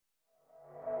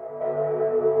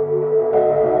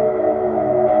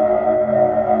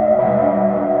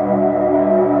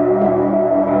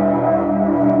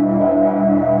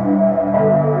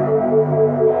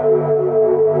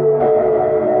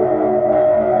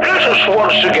us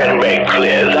once again make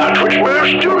clear that which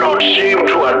most do not seem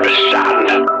to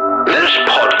understand. This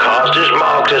podcast is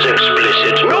marked as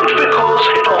explicit not because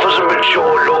it offers a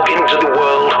mature look into the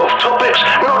world of topics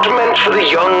not meant for the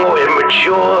young or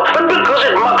immature, but because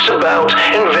it mucks about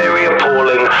in very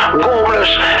appalling,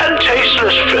 gormless, and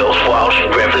tasteless filth whilst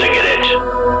reveling in it.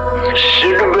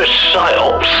 Cinema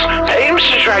Psyops aims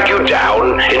to drag you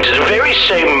down into the very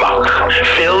same muck,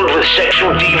 filled with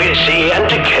sexual deviancy and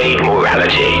decayed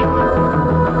morality.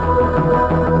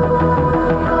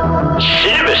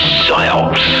 Cinema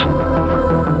Psyops.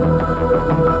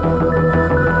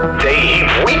 They heap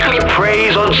weekly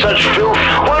praise on such filth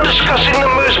while discussing the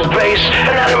most base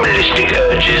and animalistic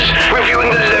urges, reviewing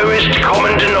the lowest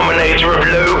common denominator of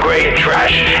low-grade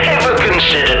trash ever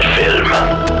considered film.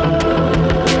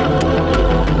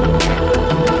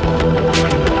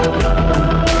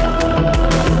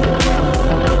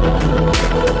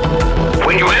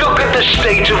 When you look at the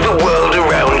state of the world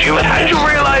around you and you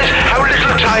realize how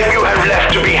little time you have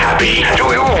left to be happy, do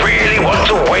you really want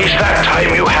to waste that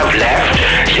time you have left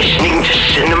listening to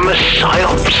Cinema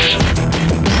Psyops?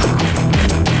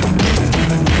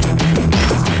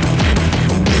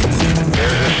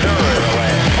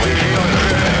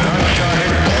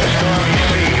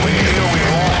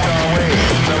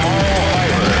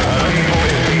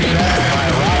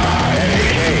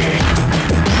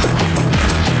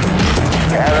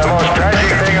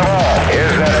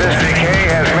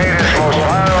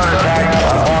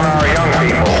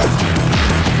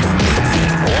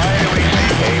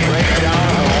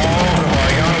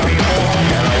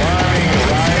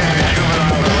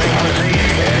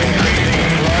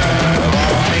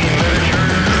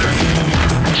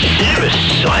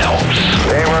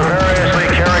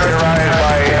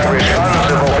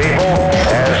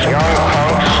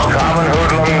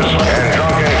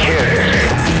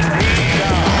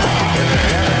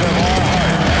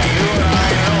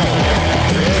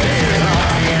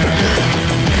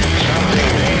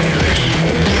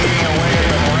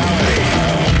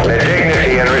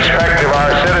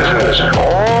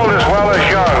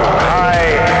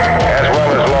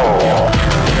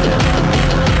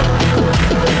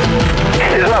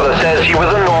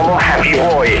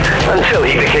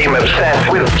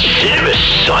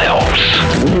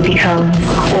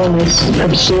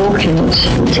 Absorbed in it.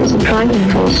 It is a driving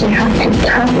force. You have to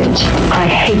have it. I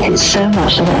hate it so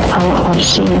much that I want to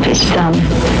see if it's done to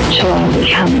the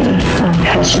camera and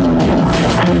personal level.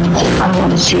 And I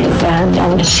want to see it banned. I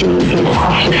want to see it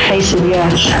off the face of the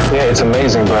earth. Yeah, it's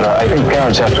amazing, but I think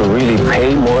parents have to really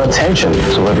pay more attention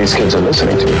to what these kids are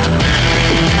listening to.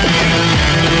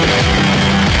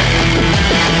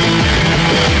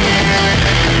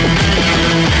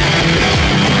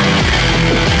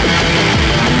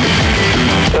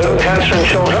 Cancer in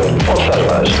children? What's that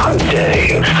about? How dare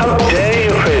you? How dare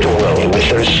you create a world in which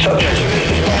there is such a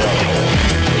division of our people?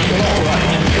 It's not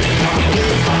right. It's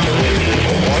utterly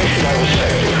evil. Why should I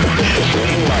respect a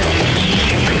capriciously minded,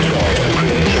 stupid God who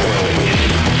creates a world which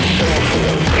is so full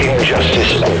of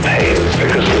injustice and pain?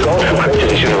 Because the God who created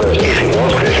this universe, if he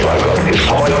was created by God, is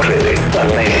quite clearly a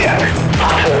maniac.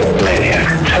 Utter maniac.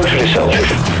 Totally selfish.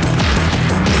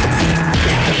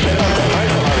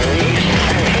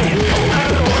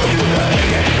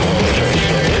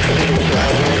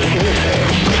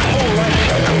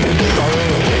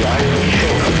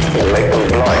 Make them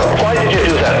blind. Why did you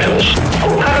do that to us?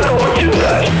 Who had a go to do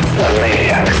that? A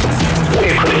maniac. We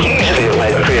could easily have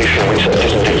made a creation which that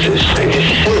doesn't exist. It is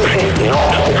simply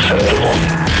not acceptable.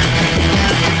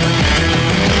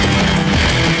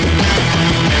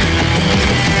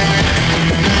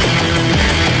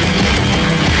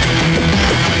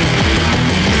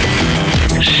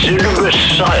 Cinema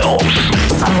Psyops.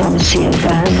 I want to see it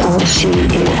banned. I want to see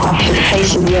it off the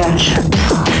face of the earth.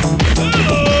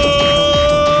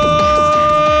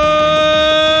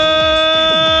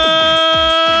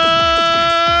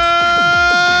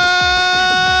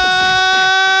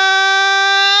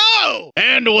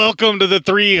 Welcome to the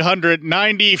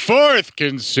 394th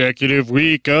consecutive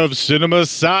week of Cinema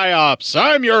Psyops.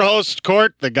 I'm your host,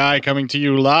 Court, the guy coming to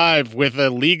you live with a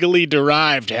legally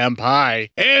derived ham pie.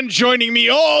 And joining me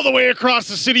all the way across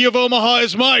the city of Omaha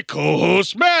is my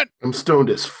co-host, Matt. I'm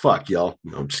stoned as fuck, y'all.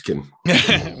 No, I'm just kidding.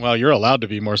 Well, you're allowed to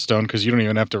be more stoned because you don't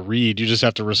even have to read. You just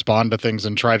have to respond to things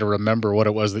and try to remember what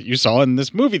it was that you saw in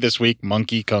this movie this week,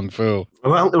 Monkey Kung Fu.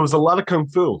 Well, it was a lot of kung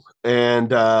fu, and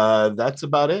that's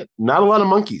about it. Not a lot of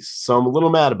monkeys, so I'm a little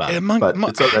mad about it. But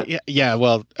it's okay. Yeah,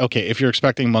 well, okay, if you're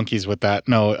expecting monkeys with that,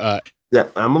 no. Yeah,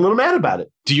 I'm a little mad about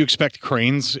it. Do you expect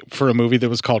cranes for a movie that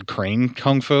was called Crane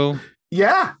Kung Fu?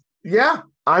 Yeah.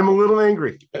 I'm a little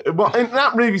angry. Well, and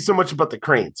not maybe so much about the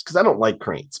cranes, because I don't like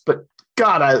cranes, but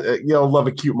God, I love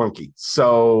a cute monkey.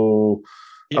 So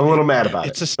I'm a little mad about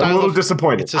it. I'm a little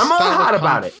disappointed. I'm a little hot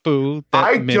about it.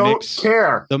 I don't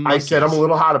care. I said I'm a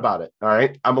little hot about it. All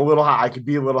right. I'm a little hot. I could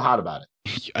be a little hot about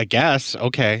it. I guess.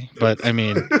 Okay. But I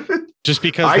mean, just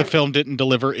because the film didn't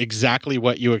deliver exactly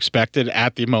what you expected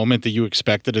at the moment that you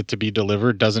expected it to be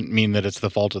delivered doesn't mean that it's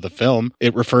the fault of the film.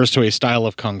 It refers to a style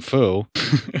of kung fu.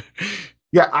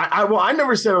 Yeah, I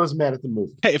never said I was mad at the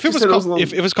movie. Hey, if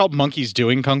it was called Monkeys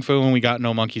Doing Kung Fu and we got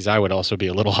no monkeys, I would also be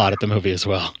a little hot at the movie as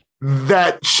well.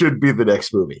 That should be the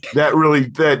next movie.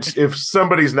 That if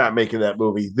somebody's not making that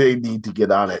movie, they need to get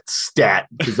on it stat,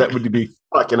 because that would be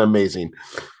fucking amazing.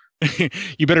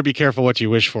 You better be careful what you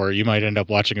wish for. You might end up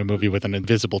watching a movie with an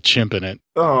invisible chimp in it.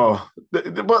 Oh,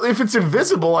 well, if it's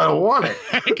invisible, I don't want it.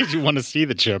 Because you want to see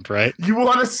the chimp, right? You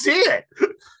want to see it.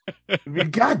 I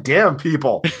mean, goddamn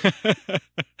people. Put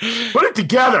it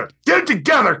together. Get it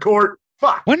together, Court.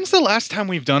 Fuck. When's the last time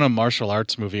we've done a martial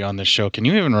arts movie on this show? Can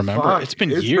you even remember? Fuck. It's been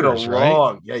years,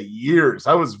 right? Yeah, years.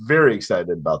 I was very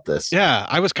excited about this. Yeah,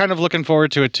 I was kind of looking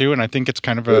forward to it too, and I think it's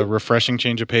kind of a refreshing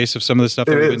change of pace of some of the stuff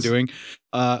that we've been doing.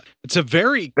 It's a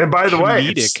very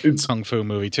comedic kung fu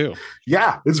movie too.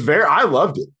 Yeah, I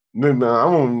loved it.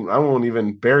 No, I won't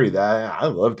even bury that. I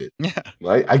loved it. Yeah,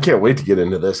 I can't wait to get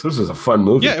into this. This was a fun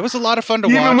movie. Yeah, it was a lot of fun to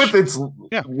watch. Even with its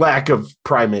lack of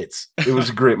primates, it was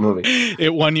a great movie.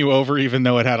 It won you over, even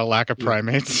though it had a lack of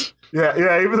primates.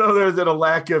 Yeah. Even though there's a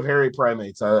lack of hairy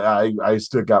primates, I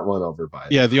still got one over by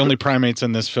it. Yeah, the only primates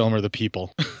in this film are the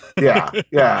people. yeah,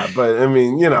 but I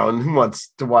mean, and who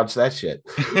wants to watch that shit?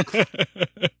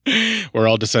 We're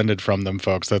all descended from them,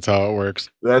 folks. That's how it works.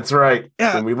 That's right.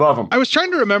 Yeah, and we love them. I was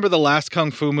trying to remember the last kung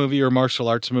fu movie or martial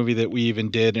arts movie that we even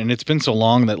did, and it's been so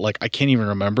long that I can't even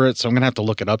remember it. So I'm gonna have to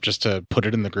look it up just to put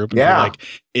it in the group. And be like,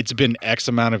 it's been X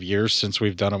amount of years since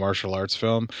we've done a martial arts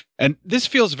film, and this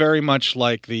feels very much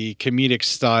like the comedic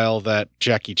style that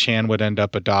Jackie Chan would end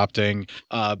up adopting.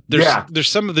 There's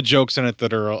some of the jokes in it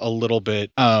that are a little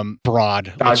bit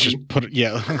broad. Let's just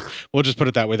we'll just put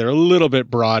it that way. They're a little bit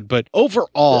broad, but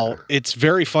overall, it's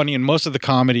very funny, and most of the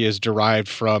comedy is derived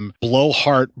from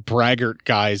blowhard braggart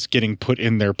guys getting put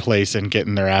in their place and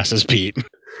getting their asses beat.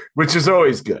 Which is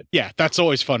always good. Yeah, that's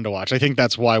always fun to watch. I think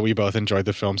that's why we both enjoyed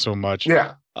the film so much.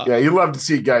 Yeah. You love to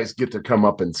see guys get their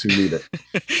comeuppance who need it.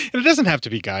 It doesn't have to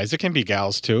be guys. It can be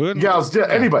gals too. And,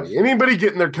 anybody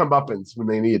getting their comeuppance when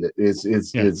they need it is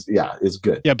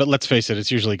good. Yeah, but let's face it,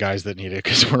 it's usually guys that need it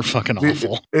because we're fucking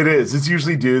awful. It is. It's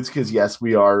usually dudes because yes,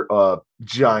 we are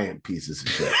giant pieces of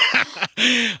shit.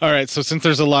 All right, so since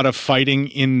there's a lot of fighting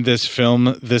in this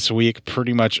film this week,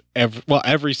 pretty much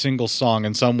every single song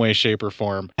in some way, shape, or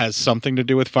form has something to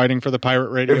do with fighting for the Pirate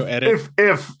Radio edit.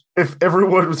 If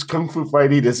everyone was kung fu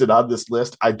fighting isn't on this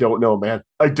list, I don't know, man.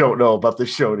 I don't know about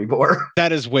this show anymore.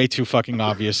 That is way too fucking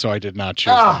obvious, so I did not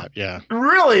choose that. Yeah.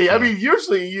 Really? Yeah. I mean,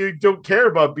 usually you don't care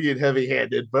about being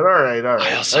heavy-handed, but all right.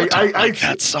 I also don't like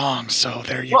that song, so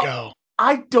there you go.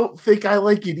 I don't think I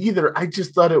like it either. I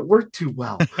just thought it worked too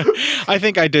well. I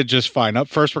think I did just fine. Up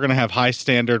first, we're going to have High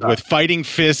Standard with Fighting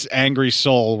Fists, Angry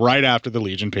Soul right after the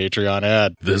Legion Patreon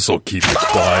ad. This'll keep it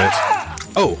quiet.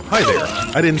 Oh, hi there.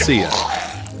 I didn't see you.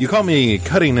 You caught me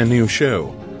cutting a new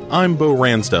show. I'm Bo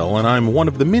Ransdell, and I'm one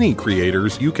of the many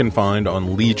creators you can find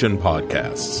on Legion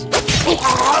Podcasts.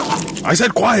 I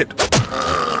said quiet!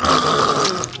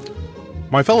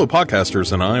 My fellow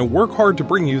podcasters and I work hard to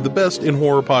bring you the best in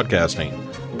horror podcasting,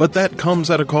 but that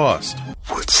comes at a cost.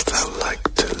 Wouldst thou like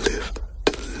to live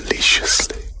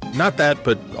deliciously? Not that,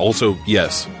 but also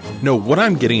yes. No, what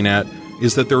I'm getting at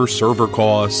is that there are server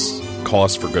costs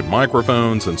for good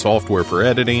microphones and software for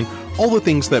editing, all the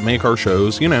things that make our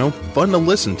shows, fun to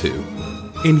listen to.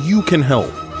 And you can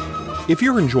help. If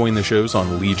you're enjoying the shows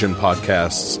on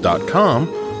legionpodcasts.com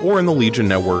or in the Legion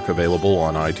Network available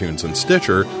on iTunes and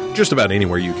Stitcher, just about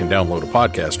anywhere you can download a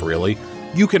podcast, really,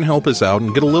 you can help us out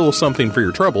and get a little something for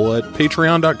your trouble at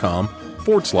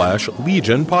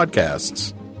patreon.com/Legion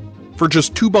Podcasts. For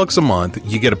just $2 a month,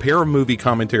 you get a pair of movie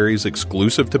commentaries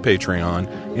exclusive to Patreon,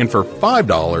 and for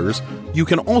 $5, you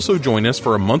can also join us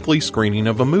for a monthly screening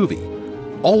of a movie.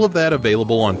 All of that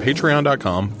available on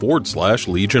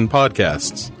patreon.com/Legion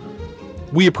Podcasts.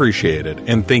 We appreciate it,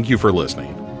 and thank you for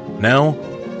listening. Now,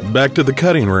 back to the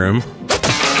cutting room.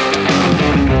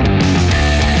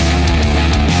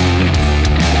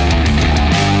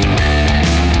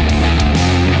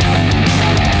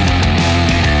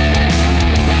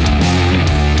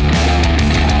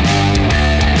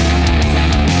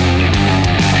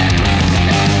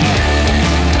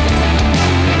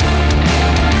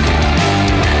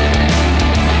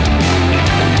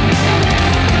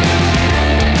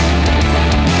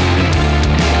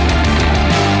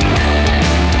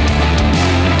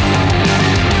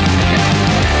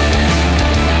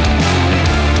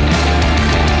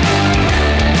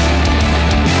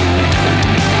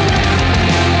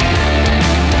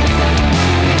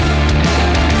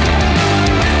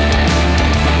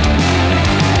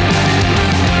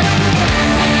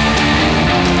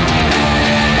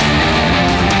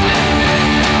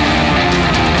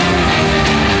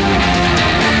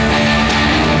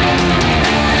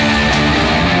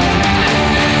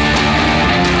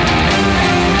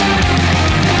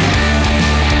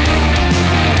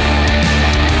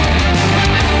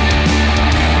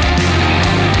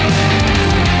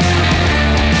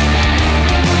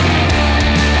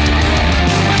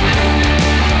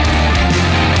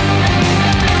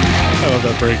 love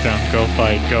that breakdown. Go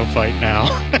fight now.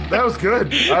 That was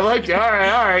good. I liked it. All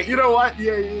right. You know what?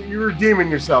 Yeah, you're redeeming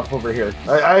yourself over here.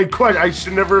 I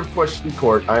should never have questioned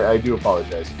Court. I do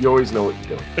apologize. You always know what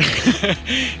you're doing.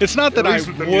 It's not that I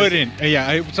wouldn't.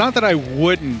 It's not that I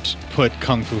wouldn't put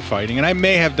kung fu fighting, and I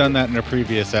may have done that in a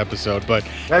previous episode, but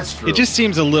that's true. It just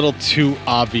seems a little too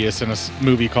obvious in a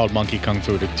movie called Monkey Kung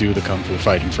Fu to do the kung fu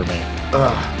fighting for me.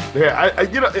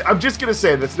 I'm just gonna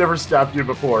say that's never stopped you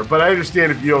before, but I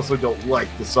understand if you also don't like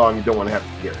the song, you don't want to have to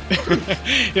hear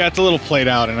it. Yeah, it's a little played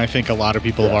out, and I think a lot of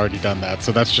people have already done that,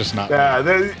 so that's just not.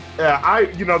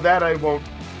 That I won't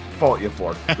fault you for.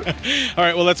 All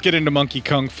right, well, let's get into Monkey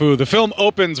Kung Fu. The film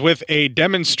opens with a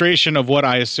demonstration of what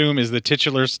I assume is the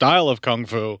titular style of Kung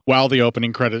Fu while the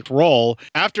opening credits roll.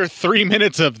 After 3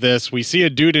 minutes of this, we see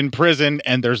a dude in prison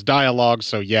and there's dialogue,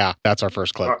 so yeah, that's our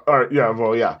first clip. All right,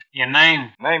 yeah. Your name?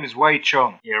 Name is Wei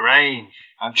Chung. Your age?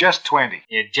 I'm just 20.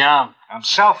 Your job? I'm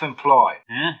self-employed.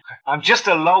 Huh? I'm just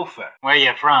a loafer. Where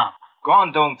you from?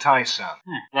 Guangdong, Taisan.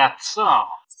 That's so.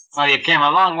 Well, you came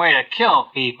a long way to kill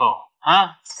people. Huh?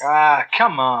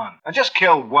 Come on. I just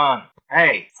killed one.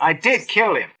 Hey, I did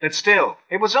kill him, but still,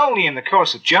 it was only in the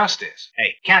course of justice.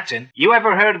 Hey, Captain, you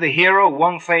ever heard of the hero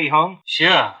Wang Fei Hung?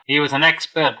 Sure, he was an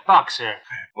expert boxer.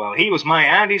 Well, he was my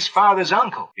auntie's father's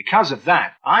uncle. Because of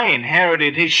that, I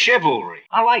inherited his chivalry.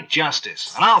 I like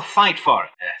justice, and I'll fight for it.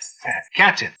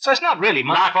 Captain, so it's not really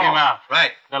my fault. Knock him out.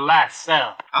 Right. The last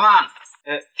cell. Come on.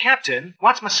 Captain,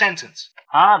 what's my sentence?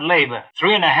 Hard labor.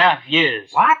 3.5 years.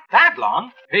 What? That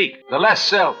long? Hey, the last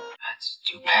cell. That's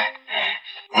too bad.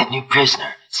 That new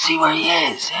prisoner. See where he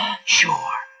is, huh? Sure.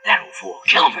 That old fool.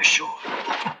 Kill him for sure.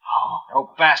 Oh,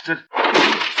 bastard.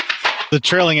 The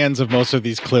trailing ends of most of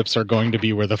these clips are going to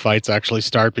be where the fights actually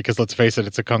start because, let's face it,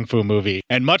 it's a kung fu movie.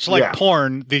 And much like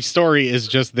porn, the story is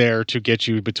just there to get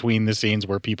you between the scenes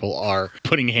where people are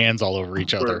putting hands all over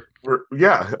each other. Where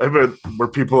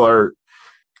people are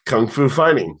kung fu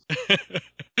fighting.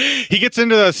 He gets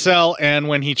into the cell, and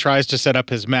when he tries to set up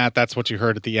his mat, that's what you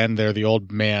heard at the end there. The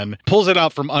old man pulls it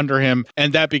out from under him,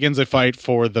 and that begins a fight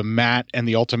for the mat and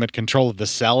the ultimate control of the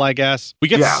cell, I guess. We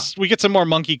get some more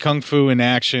monkey kung fu in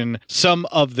action. Some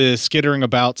of the skittering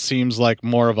about seems like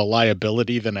more of a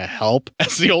liability than a help,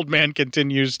 as the old man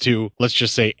continues to, let's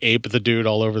just say, ape the dude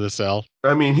all over the cell.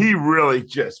 I mean, he really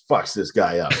just fucks this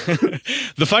guy up.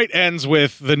 The fight ends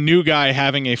with the new guy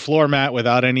having a floor mat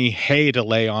without any hay to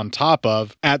lay on top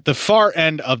of at the far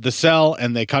end of the cell,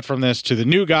 and they cut from this to the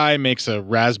new guy makes a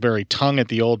raspberry tongue at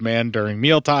the old man during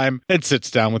mealtime and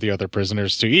sits down with the other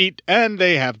prisoners to eat, and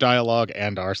they have dialogue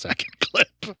and our second clip.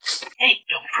 Hey,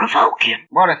 don't provoke him.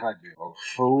 What if I do? Oh,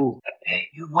 fool. Hey,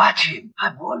 you watch him.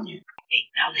 I warn you. Hey,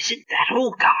 now listen, that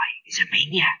old guy is a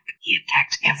maniac. He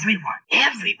attacks everyone.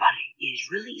 Everybody is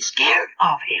really scared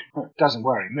of him. It doesn't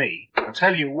worry me. I'll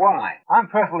tell you why. I'm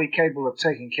perfectly capable of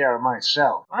taking care of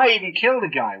myself. I even killed a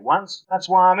guy once. That's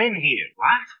why I'm in here.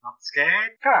 What? Not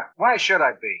scared? Huh, why should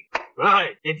I be?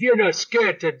 Right. If you're not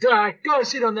scared to die, go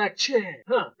sit on that chair.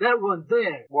 Huh, that one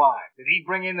there. Why? Did he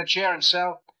bring in the chair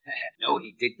himself? No,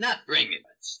 he did not bring it.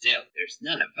 But still, there's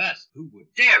none of us who would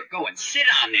dare go and sit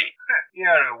on it. You're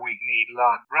a weak-kneed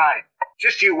lot. Right.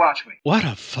 Just you watch me. What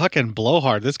a fucking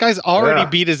blowhard. This guy's already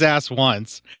beat his ass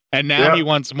once, and now he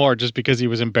wants more just because he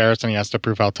was embarrassed and he has to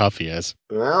prove how tough he is.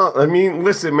 Well, I mean,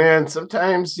 listen, man,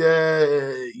 sometimes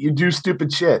you do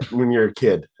stupid shit when you're a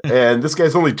kid. And this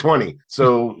guy's only 20,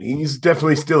 so he's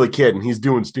definitely still a kid, and he's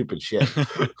doing stupid shit.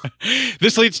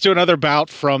 This leads to another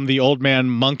bout from the old man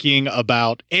monkeying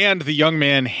about and the young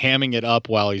man hamming it up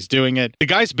while he's doing it. The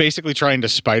guy's basically trying to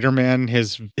Spider-Man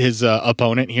his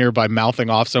opponent here by mouthing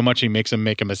off so much he makes him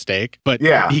make a mistake. But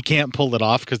he can't pull it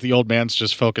off because the old man's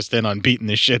just focused in on beating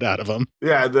the shit out of him.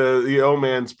 Yeah, the old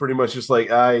man's pretty much just like,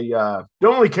 I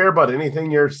don't really care about anything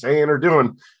you're saying or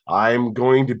doing. I'm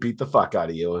going to beat the fuck out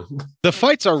of you. The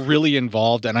fights are really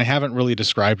involved, and I haven't really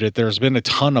described it. There's been a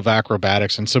ton of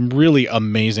acrobatics and some really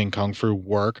amazing kung fu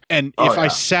work. And if I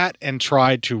sat and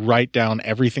tried to write down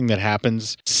everything that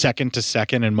happens second to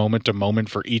second and moment to moment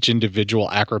for each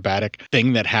individual acrobatic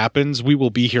thing that happens, we will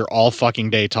be here all fucking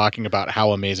day talking about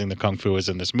how amazing the kung fu is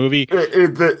in this movie. The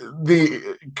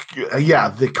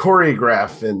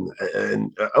choreograph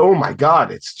and oh my God,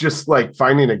 it's just like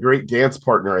finding a great dance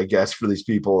partner, I guess, for these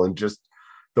people. And just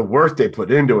the work they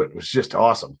put into it was just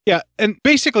awesome. Yeah, and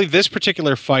basically this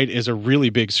particular fight is a really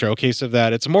big showcase of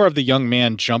that. It's more of the young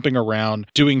man jumping around,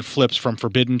 doing flips from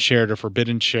forbidden chair to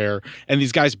forbidden chair, and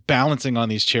these guys balancing on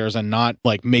these chairs and not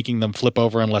like making them flip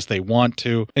over unless they want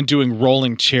to, and doing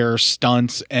rolling chair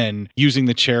stunts and using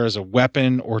the chair as a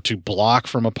weapon or to block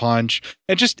from a punch.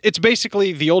 And it's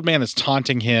basically the old man is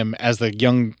taunting him as the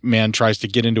young man tries to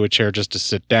get into a chair just to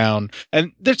sit down.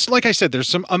 And there's, like I said, there's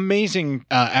some amazing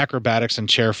acrobatics and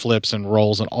chair flips and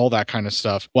rolls and all that kind of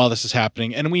stuff while this is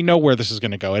happening. And we know where this is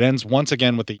going to go. It ends once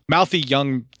again with the mouthy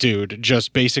young dude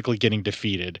just basically getting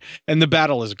defeated. And the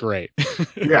battle is great.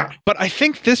 Yeah. But I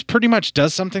think this pretty much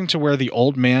does something to where the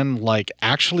old man like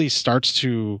actually starts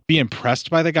to be impressed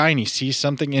by the guy, and he sees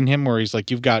something in him where he's like,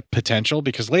 you've got potential.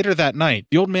 Because later that night,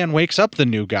 the old man wakes up the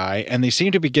new guy and they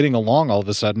seem to be getting along all of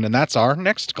a sudden. And that's our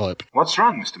next clip. What's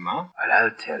wrong, Mr. Ma? Well,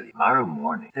 I'll tell you. Tomorrow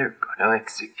morning, they're going to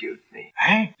execute me.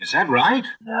 Hey, is that right?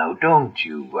 Now, don't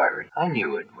you worry. I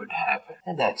knew it would happen.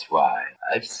 And that's why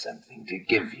I've something to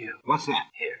give you. What's that?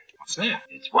 Here. What's that?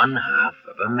 It's one half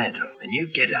of a medal. When you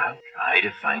get out, try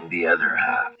to find the other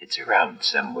half. It's around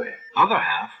somewhere. Other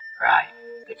half? Right.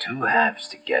 The two halves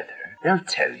together, they'll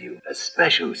tell you a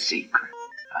special secret.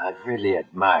 I've really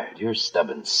admired your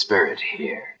stubborn spirit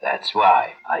here. That's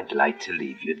why I'd like to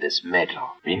leave you this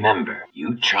medal. Remember,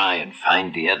 you try and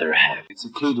find the other half. It's a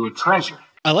clue to a treasure.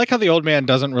 I like how the old man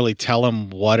doesn't really tell him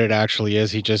what it actually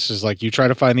is. He just is like, you try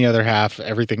to find the other half,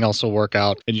 everything else will work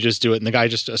out, and you just do it. And the guy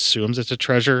just assumes it's a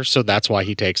treasure, so that's why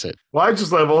he takes it. Well, I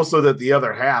just love also that the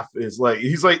other half is like,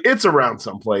 he's like, it's around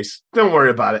someplace. Don't worry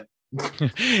about it.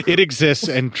 It exists,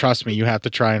 and trust me, you have to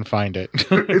try and find it.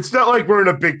 It's not like we're in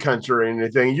a big country or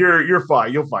anything. You're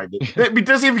fine. You'll find it. It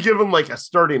doesn't even give him like a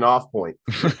starting off point.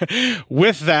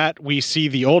 With that, we see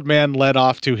the old man led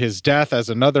off to his death as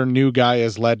another new guy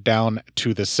is led down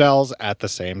to the cells at the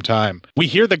same time. We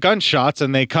hear the gunshots,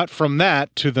 and they cut from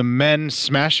that to the men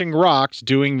smashing rocks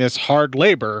doing this hard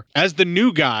labor as the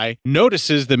new guy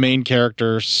notices the main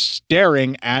character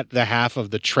staring at the half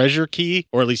of the treasure key,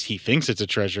 or at least he thinks it's a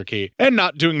treasure key, and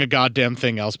not doing a goddamn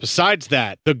thing else. Besides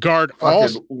that, the guard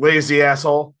also lazy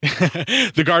asshole.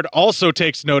 The guard also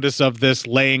takes notice of this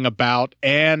laying about,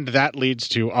 and that leads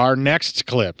to our next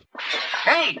clip.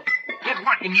 Hey, get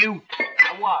working, you.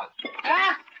 I was.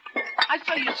 Huh? I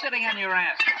saw you sitting on your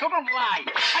ass, so don't lie.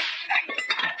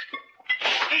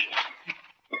 Hey,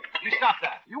 you stop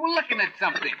that. You were looking at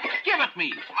something. Give it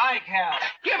me. I can.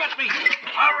 Give it me.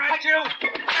 All right, you.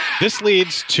 This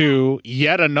leads to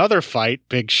yet another fight,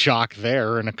 big shock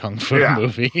there in a kung fu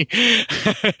movie,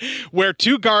 where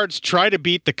two guards try to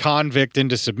beat the convict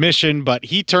into submission, but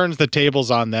he turns the tables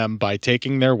on them by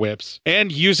taking their whips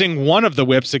and using one of the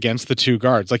whips against the two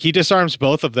guards. Like, he disarms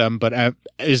both of them, but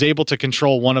is able to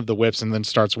control one of the whips and then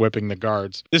starts whipping the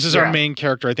guards. This is our main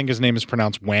character. I think his name is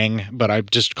pronounced Wang, but I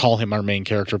just call him our main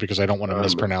character because I don't want to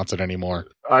mispronounce it anymore.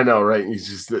 I know, right? He's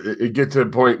just, it gets to a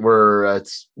point where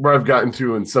it's where I've gotten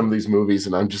to in some of these movies,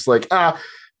 and I'm just like,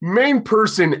 main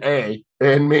person A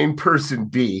and main person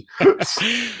B.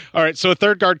 All right, so a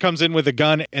third guard comes in with a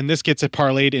gun, and this gets it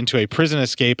parlayed into a prison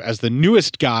escape as the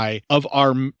newest guy of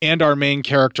our main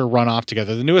character run off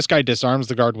together. The newest guy disarms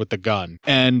the guard with the gun,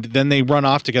 and then they run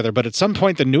off together. But at some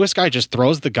point, the newest guy just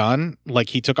throws the gun, like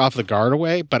he took off the guard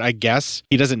away, but I guess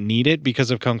he doesn't need it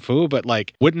because of Kung Fu. But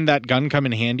like, wouldn't that gun come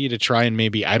in handy to try and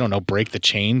maybe, I don't know, break the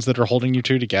chains that are holding you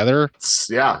two together?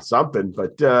 Yeah, something.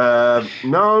 But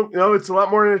no, it's a lot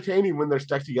more entertaining when they're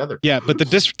stuck together. Yeah, but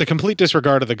the complete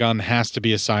disregard of the gun has to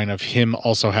be a sign of him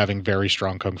also having very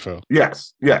strong Kung Fu.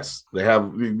 Yes.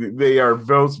 They are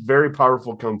both very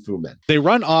powerful Kung Fu men. They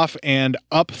run off and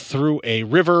up through a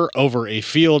river, over a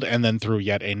field, and then through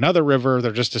yet another river.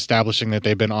 They're just establishing that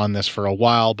they've been on this for a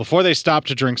while before they stop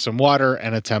to drink some water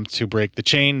and attempt to break the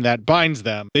chain that binds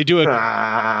them. They do a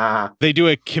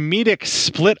comedic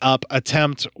split up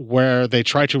attempt where they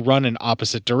try to run in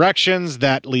opposite directions.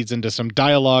 That leads into some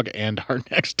dialogue and our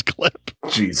next clip.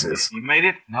 Jesus. You made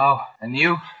it? No. And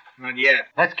you? Not yet.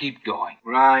 Let's keep going.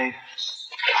 Right.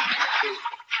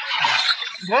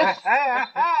 Good?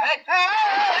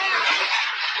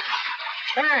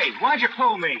 Hey, why'd you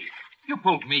pull me? You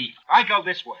pulled me. I go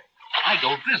this way. I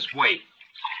go this way.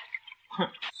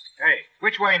 Hey,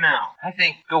 which way now? I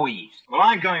think go east. Well,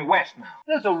 I'm going west now.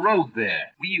 There's a road there.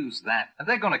 We use that, and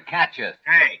they're going to catch us.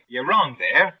 Hey, you're wrong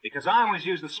there, because I always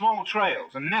use the small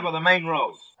trails and never the main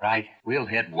roads. Right, we'll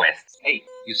head west. Hey,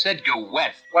 you said go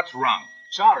west. What's wrong?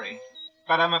 Sorry,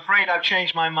 but I'm afraid I've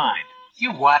changed my mind.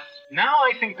 You what? Now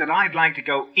I think that I'd like to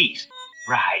go east.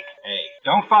 Right. Hey,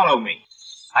 don't follow me.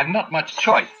 I've not much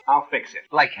choice. I'll fix it.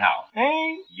 Like how?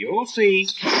 Hey, you'll see.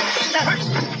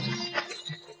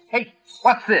 Hey,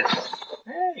 what's this?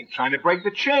 Hey, trying to break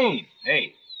the chain.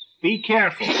 Hey, be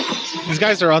careful. These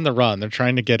guys are on the run. They're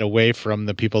trying to get away from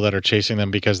the people that are chasing them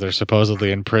because they're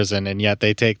supposedly in prison, and yet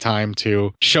they take time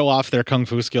to show off their kung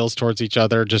fu skills towards each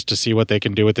other just to see what they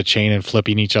can do with the chain and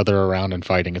flipping each other around and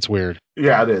fighting. It's weird.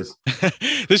 Yeah, it is.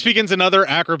 This begins another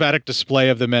acrobatic display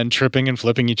of the men tripping and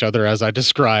flipping each other as I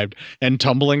described, and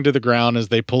tumbling to the ground as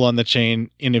they pull on the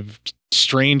chain in a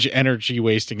strange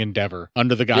energy-wasting endeavor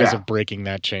under the guise of breaking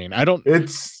that chain.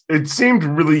 It seemed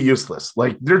really useless.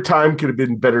 Like, their time could have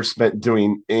been better spent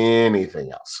doing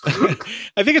anything else.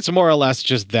 I think it's more or less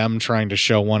just them trying to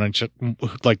show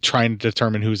trying to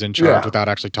determine who's in charge without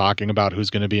actually talking about who's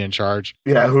going to be in charge.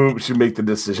 Yeah, who should make the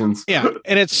decisions. Yeah,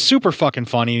 and it's super fucking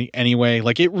funny anyway.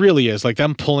 Like, it really is. Like,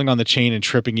 them pulling on the chain and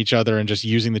tripping each other and just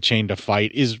using the chain to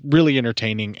fight is really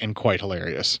entertaining and quite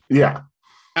hilarious. Yeah,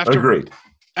 agreed.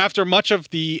 After much of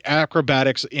the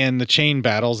acrobatics in the chain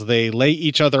battles, they lay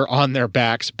each other on their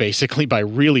backs, basically by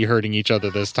really hurting each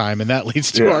other this time, and that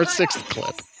leads to our 6th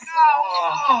clip.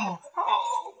 Oh,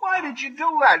 why did you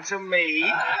do that to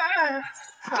me?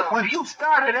 Well, you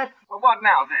started it. Well, what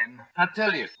now, then? I'll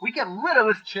tell you, we get rid of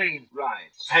this chain.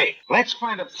 Right. Hey, let's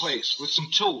find a place with some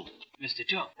tools. Mr.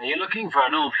 Joe, are you looking for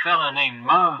an old fella named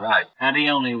Mo? Right. Had he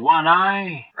only one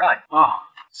eye? Right. Oh,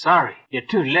 sorry, you're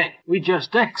too late. We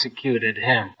just executed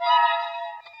him.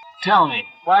 Tell me,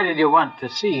 why did you want to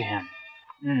see him?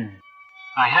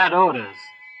 I had orders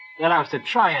that I was to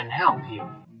try and help you.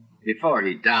 Before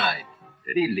he died,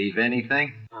 did he leave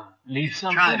anything? Leave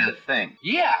something? Trying to think.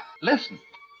 Yeah, listen.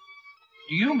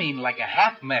 Do you mean like a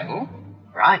half medal?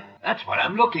 Right. That's what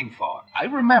I'm looking for. I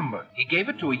remember. He gave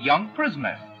it to a young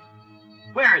prisoner.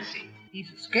 Where is he? He's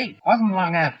escaped. Wasn't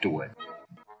long afterward.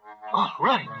 Oh,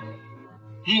 right.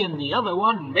 He and the other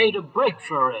one made a break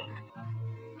for it.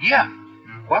 Yeah.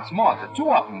 What's more, the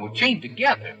two of them were chained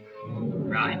together.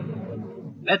 Right.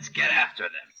 Let's get after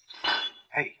them.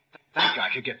 Hey, that guy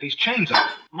should get these chains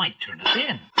off. Might turn us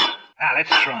in. Now, let's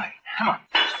try. Come on.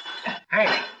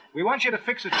 Hey, we want you to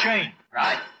fix a chain.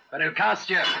 Right. But it'll cost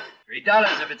you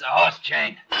 $3 if it's a horse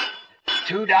chain.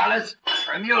 $2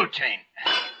 for a mule chain.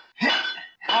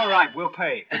 All right, we'll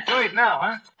pay. But do it now,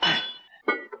 huh?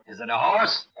 Is it a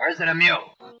horse or is it a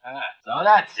mule? So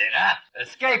that's it, huh?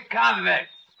 Escape convict.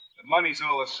 The money's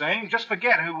all the same. Just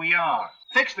forget who we are.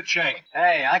 Fix the chain.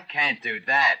 Hey, I can't do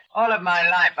that. All of my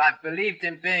life I've believed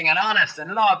in being an honest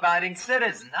and law-abiding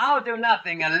citizen. I'll do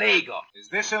nothing illegal. Is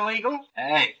this illegal?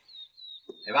 Hey,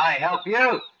 if I help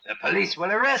you, the police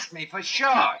will arrest me for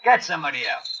sure. Get somebody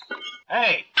else.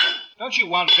 Hey, don't you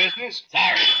want business?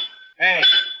 Sorry. Hey,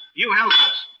 you help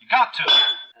us. You got to.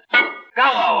 Go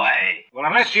away. Well,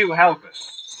 unless you help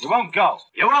us, we won't go.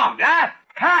 You won't, huh?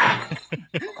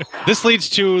 This leads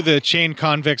to the chain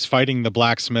convicts fighting the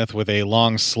blacksmith with a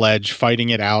long sledge, fighting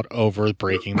it out over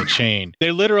breaking the chain.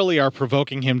 They literally are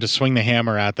provoking him to swing the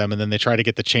hammer at them, and then they try to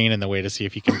get the chain in the way to see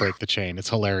if he can break the chain. It's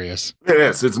hilarious. It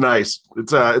is. It's nice.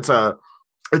 It's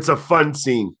a fun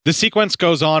scene. The sequence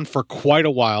goes on for quite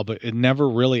a while, but it never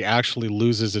really actually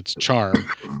loses its charm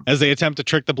as they attempt to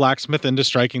trick the blacksmith into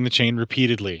striking the chain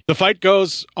repeatedly. The fight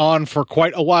goes on for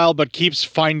quite a while, but keeps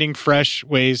finding fresh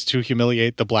ways to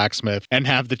humiliate the blacksmith and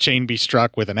have the chain be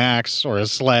struck with an axe or a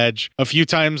sledge a few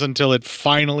times until it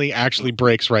finally actually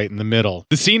breaks right in the middle.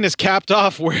 The scene is capped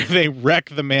off where they wreck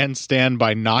the man's stand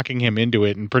by knocking him into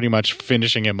it and pretty much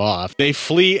finishing him off. They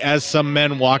flee as some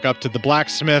men walk up to the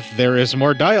blacksmith. There is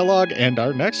more dialogue and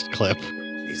our next clip.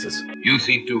 Jesus. You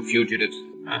seen two fugitives?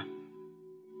 Huh?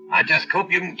 I just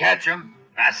hope you can catch them,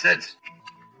 bastards.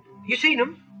 You seen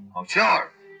them? Oh,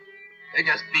 sure. They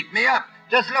just beat me up.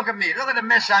 Just look at me. Look at the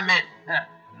mess I'm in.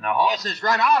 And the horses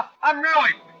run off. I'm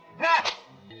ruined.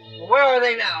 Where are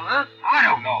they now, huh? I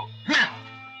don't know.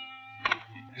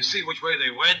 You see which way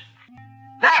they went?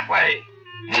 That way.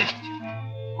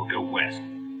 We'll go west.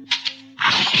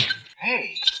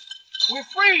 Hey, we're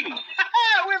free.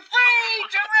 We're free!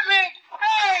 Terrific!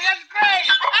 Hey, that's great!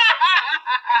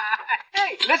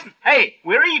 Hey, listen. Hey,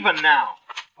 we're even now.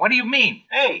 What do you mean?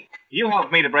 Hey, you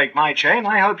helped me to break my chain.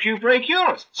 I helped you break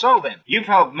yours. So then, you've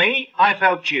helped me. I've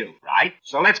helped you. Right.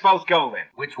 So let's both go then.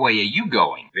 Which way are you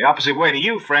going? The opposite way to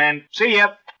you, friend. See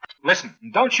ya. Listen,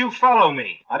 don't you follow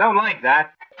me. I don't like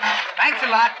that. Thanks a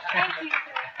lot. Thank you.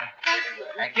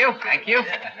 Thank you. Thank you.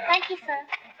 Thank you, sir.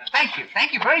 Thank you.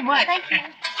 Thank you very much. Thank you.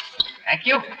 Thank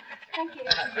you. Thank you.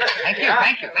 Thank you.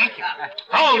 Thank you. Thank you.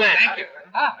 Hold it. Thank you.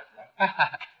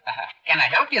 Can I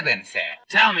help you then, sir?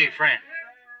 Tell me, friend,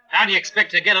 how do you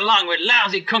expect to get along with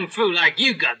lousy kung fu like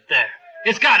you got there?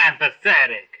 It's goddamn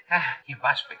pathetic. You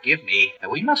must forgive me.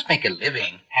 We must make a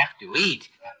living, have to eat.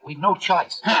 We've no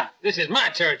choice. This is my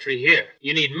territory here.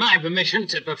 You need my permission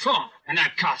to perform, and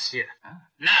that costs you.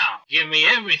 Now, give me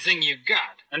everything you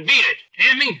got and beat it.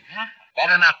 Hear me? Huh?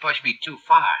 Better not push me too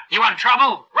far. You want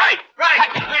trouble? Right.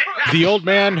 The old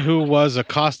man who was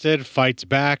accosted fights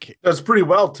back. Does pretty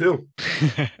well, too.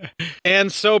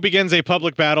 And so begins a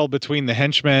public battle between the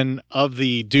henchmen of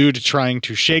the dude trying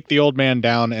to shake the old man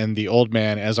down and the old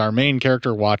man, as our main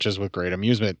character watches with great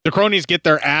amusement. The cronies get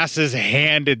their asses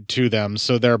handed to them,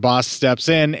 so their boss steps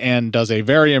in and does a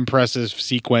very impressive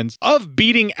sequence of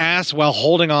beating ass while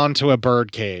holding on to a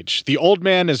bird cage. The old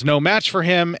man is no match for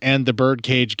him, and the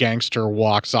birdcage gangster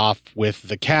walks off with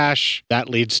the cash. That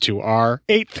leads to our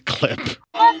 8th clip.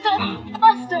 Buster!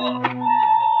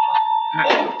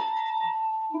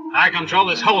 I control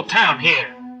this whole town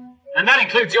here, and that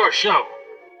includes your show.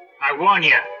 I warn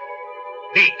you,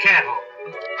 be careful.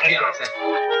 Get back!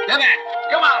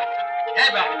 Come on!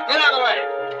 Get back! Get out of the way!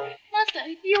 Master,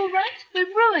 you all right? We're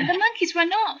ruined. The monkeys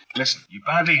run off. Listen, you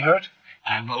badly hurt?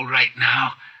 I'm all right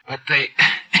now, but they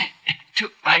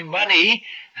took my money.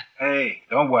 Hey,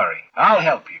 don't worry. I'll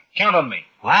help you. Count on me.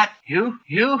 What? You?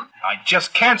 I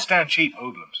just can't stand cheap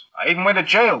hoodlums. I even went to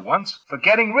jail once for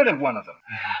getting rid of one of them.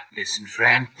 Listen,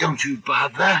 friend, don't you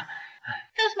bother.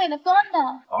 Those men have gone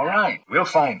now. All right, we'll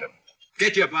find them.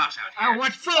 Get your boss out here.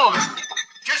 What for?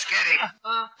 Just get him.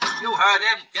 You heard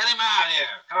him. Get him out of here.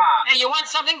 Come on. Hey, you want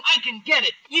something? I can get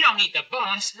it. You don't need the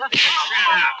boss. Shut up. Hey,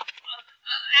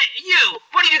 you!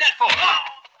 What do you do that for?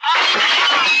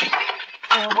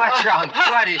 What's wrong?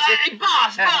 What is it? Hey,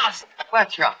 boss!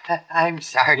 What's wrong? I'm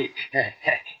sorry.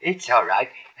 It's all right.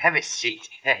 Have a seat.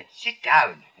 Sit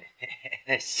down.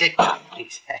 Sit down,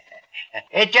 please.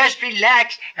 Just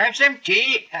relax. Have some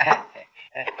tea.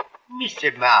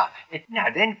 Mr. Ma, now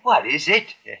then, what is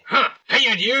it? Pay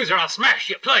your dues or I'll smash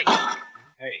your plate.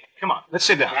 Hey, come on. Let's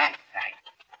sit down. Right.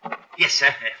 Yes,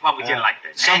 sir. What would you like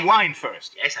then? Some wine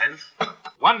first. Yes, sir.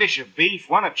 1 dish of beef,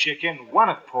 1 of chicken, 1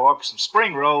 of pork, some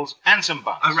spring rolls, and some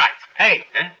buns. All right. Hey,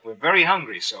 we're very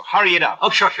hungry, so hurry it up.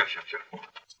 Oh, sure.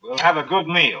 We'll have a good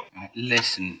meal.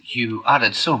 Listen, you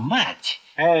ordered so much.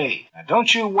 Hey, now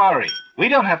don't you worry. We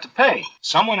don't have to pay.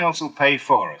 Someone else will pay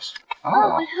for us.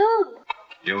 Oh, but who?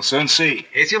 You'll soon see.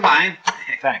 Here's your wine.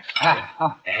 Thanks.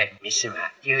 Mr. Ma,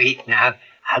 you eat now.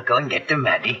 I'll go and get the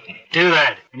money. Do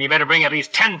that, and you better bring at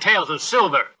least 10 taels of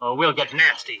silver, or we'll get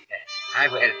nasty. I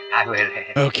will.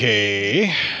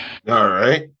 Okay. All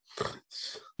right.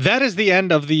 That is the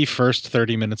end of the first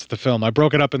 30 minutes of the film. I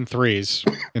broke it up in 3s,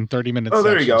 in 30 minutes. Oh,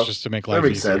 there you go. Just to make life That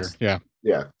easier. makes sense.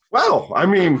 Yeah. Well, I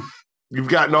mean, you've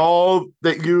gotten all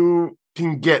that you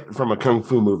can get from a kung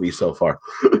fu movie so far.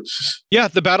 Yeah,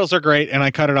 the battles are great, and I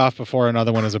cut it off before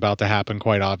another one is about to happen,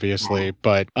 quite obviously.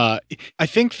 But I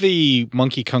think the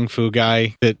monkey kung fu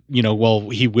guy that,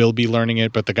 he will be learning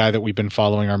it, but the guy that we've been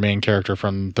following, our main character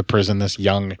from the prison, this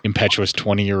young, impetuous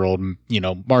 20-year-old,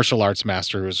 martial arts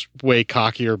master who's way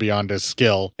cockier beyond his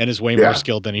skill and is way more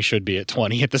skilled than he should be at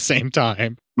 20 at the same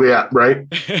time. Yeah, right.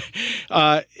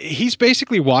 He's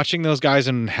basically watching those guys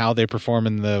and how they perform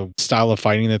in the style of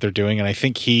fighting that they're doing. And I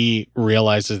think he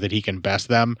realizes that he can best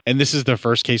them. And this is the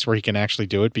first case where he can actually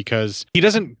do it because he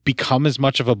doesn't become as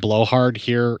much of a blowhard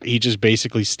here. He just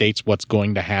basically states what's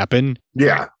going to happen.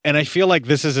 Yeah. And I feel like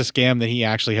this is a scam that he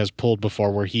actually has pulled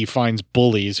before where he finds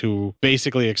bullies who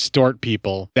basically extort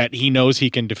people that he knows he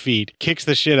can defeat, kicks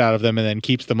the shit out of them, and then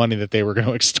keeps the money that they were going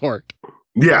to extort.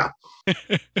 Yeah.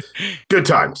 Good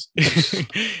times.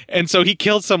 And so he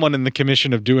killed someone in the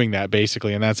commission of doing that,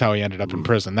 basically, and that's how he ended up in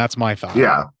prison. That's my thought.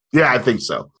 Yeah, I think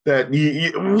so. That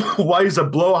why he's a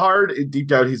blowhard, deep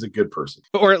down he's a good person.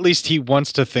 Or at least he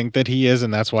wants to think that he is,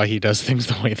 and that's why he does things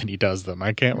the way that he does them.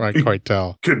 I can't quite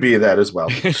tell. Could be that as well.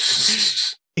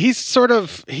 He's sort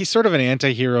of an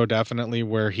anti-hero, definitely,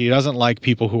 where he doesn't like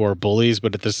people who are bullies,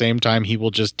 but at the same time, he will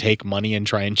just take money and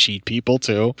try and cheat people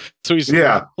too. So he's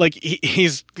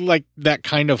he's like that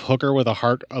kind of hooker with a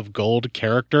heart of gold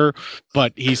character,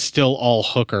 but he's still all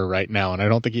hooker right now, and I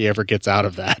don't think he ever gets out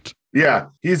of that. Yeah,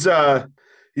 he's a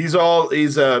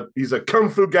kung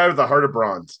fu guy with a heart of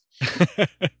bronze.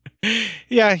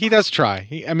 Yeah, he does try.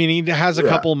 He has a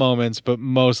couple moments, but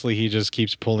mostly he just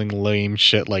keeps pulling lame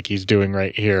shit like he's doing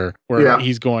right here, where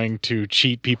he's going to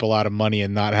cheat people out of money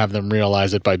and not have them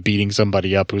realize it by beating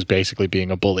somebody up who's basically being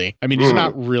a bully. I mean, he's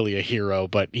not really a hero,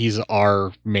 but he's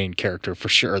our main character for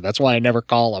sure. That's why I never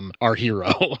call him our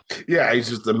hero. Yeah, he's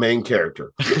just the main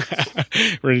character.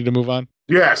 Ready to move on?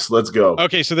 Yes, let's go.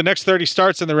 Okay, so the next 30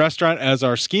 starts in the restaurant as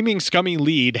our scheming, scummy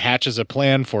lead hatches a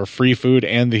plan for free food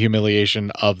and the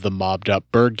humiliation of the mobbed-up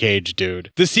birdcage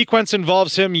dude. The sequence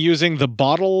involves him using the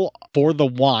bottle for the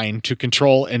wine to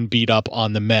control and beat up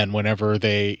on the men whenever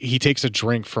he takes a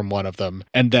drink from one of them,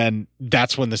 and then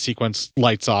that's when the sequence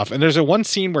lights off. And there's one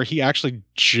scene where he actually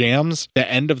jams the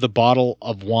end of the bottle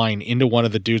of wine into one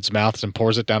of the dude's mouths and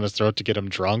pours it down his throat to get him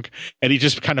drunk, and he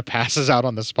just kind of passes out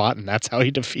on the spot, and that's how he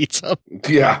defeats him.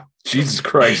 Yeah. Jesus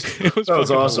Christ. That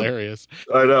was awesome. Hilarious.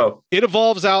 I know. It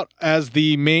evolves out as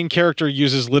the main character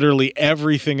uses literally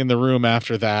everything in the room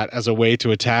after that as a way to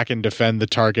attack and defend the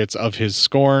targets of his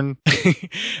scorn.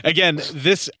 Again,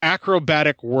 this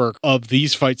acrobatic work of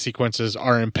these fight sequences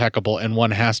are impeccable, and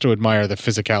one has to admire the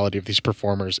physicality of these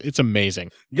performers. It's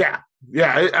amazing. Yeah.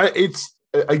 It's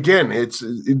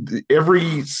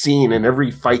every scene and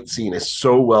every fight scene is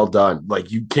so well done. Like,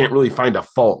 you can't really find a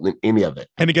fault in any of it.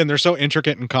 And again, they're so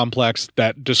intricate and complex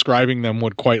that describing them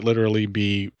would quite literally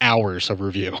be hours of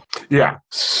review. Yeah.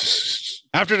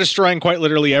 After destroying quite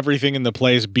literally everything in the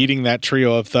place, beating that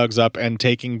trio of thugs up, and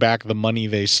taking back the money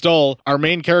they stole, our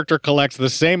main character collects the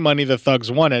same money the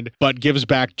thugs wanted, but gives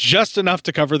back just enough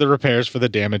to cover the repairs for the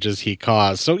damages he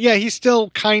caused. So yeah, he's still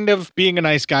kind of being a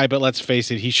nice guy, but let's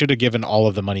face it, he should have given all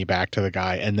of the money back to the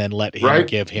guy and then let him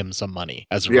give him some money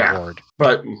as a reward.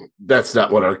 But that's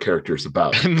not what our character's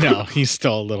about. No, he's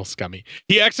still a little scummy.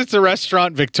 He exits the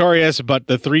restaurant victorious, but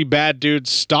the three bad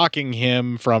dudes stalking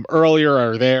him from earlier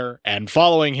are there and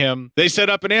following him. They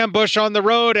set up an ambush on the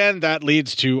road, and that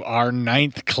leads to our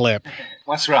 9th clip.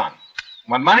 What's wrong?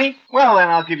 Want money? Well, then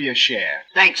I'll give you a share.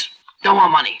 Thanks. Don't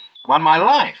want money. Want my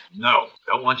life? No,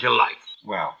 don't want your life.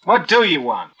 Well, what do you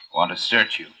want? Want to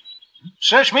search you.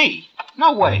 Search me?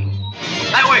 No way.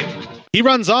 That way. He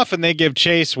runs off and they give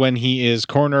chase. When he is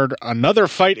cornered, another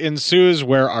fight ensues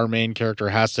where our main character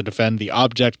has to defend the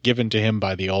object given to him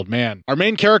by the old man. Our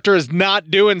main character is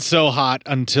not doing so hot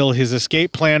until his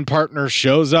escape plan partner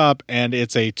shows up, and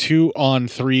it's a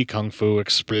 2-on-3 kung fu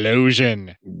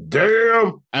explosion.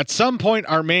 Damn! At some point,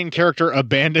 our main character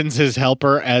abandons his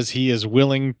helper as he is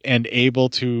willing and able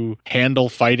to handle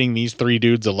fighting these three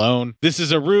dudes alone. This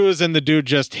is a ruse, and the dude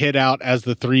just hid out as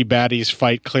the three baddies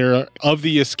fight clear of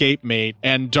the escape mate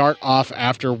and dart off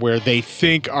after where they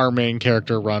think our main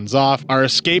character runs off. Our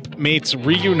escape mates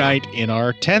reunite in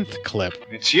our 10th clip.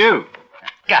 It's you.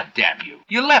 God damn you.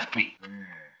 You left me.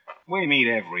 We meet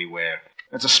everywhere.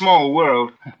 It's a small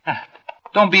world.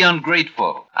 Don't be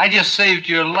ungrateful. I just saved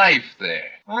your life there.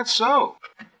 That's so.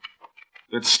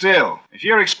 But still, if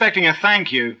you're expecting a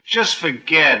thank you, just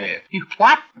forget it. You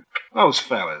what? Those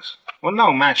fellas were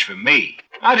no match for me.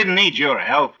 I didn't need your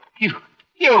help. You.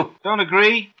 Don't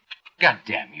agree? God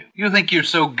damn you. You think you're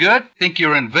so good? Think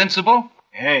you're invincible?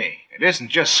 Hey, it isn't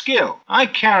just skill. I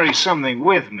carry something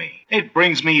with me. It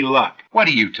brings me luck. What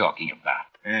are you talking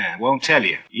about? Won't tell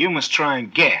you. You must try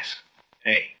and guess.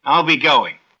 Hey, I'll be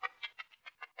going.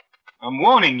 I'm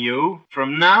warning you,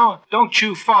 from now, don't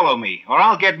you follow me, or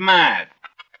I'll get mad.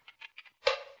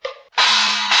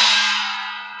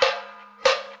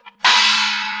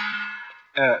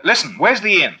 Listen, where's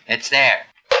the inn? It's there.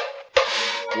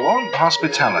 Warm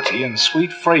hospitality and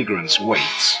sweet fragrance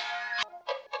waits,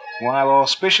 while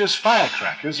auspicious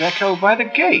firecrackers echo by the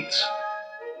gates.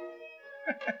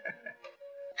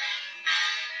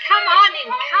 Come on in,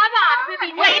 come on. We've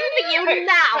been waiting for you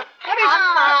now. Come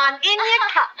on, in you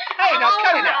come. Hey, now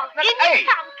cut it out. In you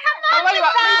come. Come on,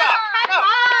 Come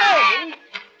on.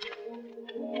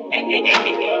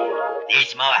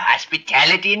 There's more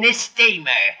hospitality in this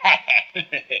steamer.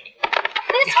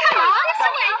 Come on,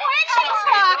 sweet.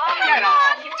 Come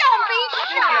on. Don't be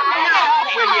shy.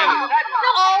 Will you?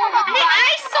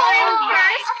 I saw him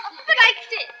first, but I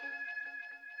did.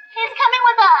 He's coming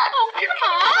with us. Oh,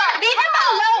 come on. Leave him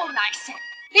alone, I said.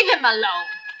 Leave him alone.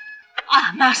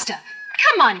 Ah, Master,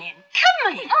 come on in.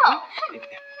 Come in. Oh.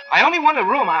 I only want a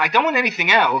room. I don't want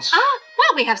anything else.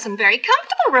 Well, we have some very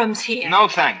comfortable rooms here. No,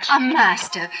 thanks.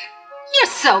 Master, you're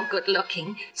so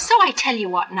good-looking. So I tell you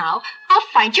what now, I'll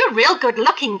find you a real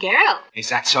good-looking girl. Is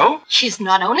that so? She's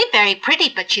not only very pretty,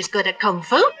 but she's good at kung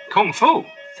fu. Kung fu?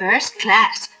 First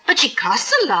class. But she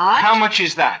costs a lot. How much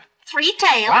is that? 3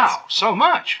 taels. Wow, so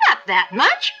much. Not that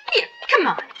much. Here, come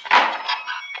on.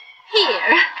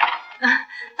 Here.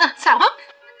 So,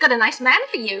 got a nice man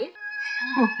for you.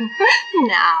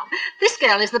 Now, this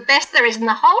girl is the best there is in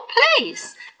the whole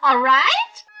place. All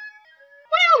right?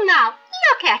 Well, now,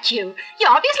 look at you. You're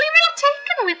obviously real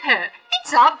taken with her.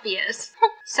 It's obvious.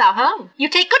 So, you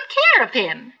take good care of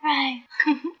him. Right.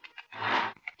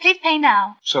 Please pay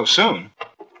now. So soon?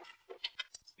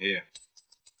 Here.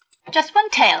 Just 1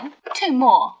 tael. 2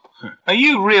 more. Are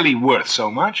you really worth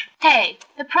so much? Hey,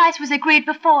 the price was agreed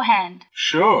beforehand.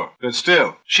 Sure, but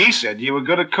still, she said you were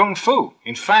good at kung fu.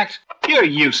 In fact, you're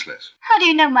useless. How do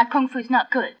you know my kung fu's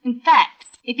not good? In fact,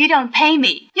 if you don't pay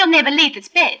me, you'll never leave this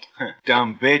bed.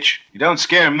 Dumb bitch. You don't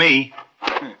scare me.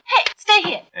 Hey, stay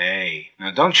here. Hey,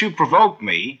 now don't you provoke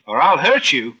me, or I'll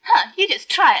hurt you. You just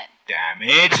try it. Damn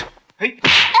it. Hey,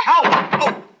 ow!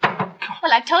 Oh.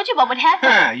 Well, I told you what would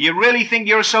happen. You really think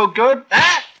you're so good?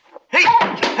 Hey!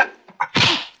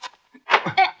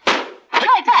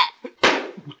 Try that.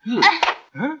 You'll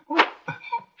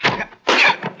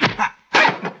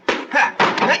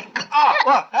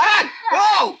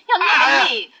never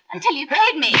leave until you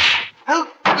paid me.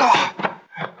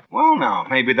 Well, now,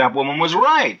 maybe that woman was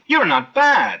right. You're not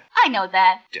bad. I know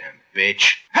that. Damn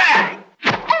bitch. Hey!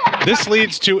 This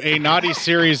leads to a naughty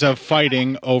series of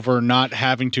fighting over not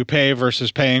having to pay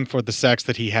versus paying for the sex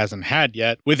that he hasn't had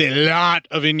yet, with a lot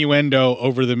of innuendo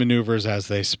over the maneuvers as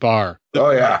they spar.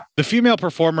 The female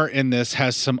performer in this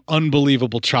has some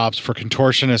unbelievable chops for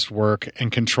contortionist work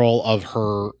and control of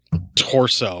her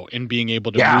torso and being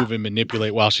able to move and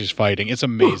manipulate while she's fighting. It's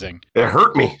amazing. It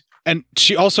hurt me. And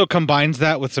she also combines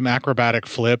that with some acrobatic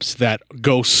flips that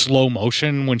go slow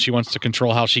motion when she wants to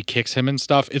control how she kicks him and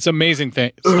stuff. It's amazing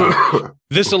stuff.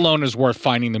 This alone is worth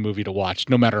finding the movie to watch.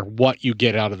 No matter what you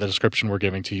get out of the description we're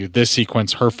giving to you, this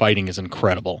sequence, her fighting is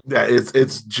incredible. Yeah,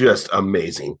 it's just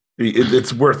amazing.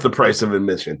 It's worth the price of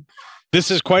admission. This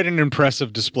is quite an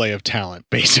impressive display of talent,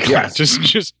 basically. Yes.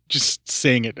 Just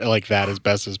saying it like that as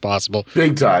best as possible.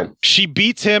 Big time. She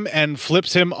beats him and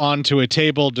flips him onto a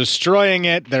table, destroying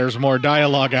it. There's more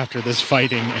dialogue after this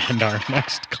fighting and our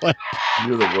next clip.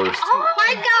 You're the worst. Oh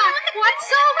my God,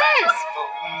 what's all this?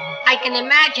 I can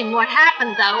imagine what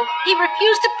happened, though. He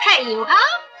refused to pay you,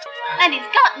 huh? And he's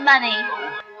got money.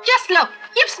 Just look,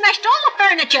 you've smashed all the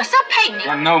furniture, so pay me.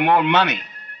 Got no more money.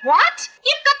 What?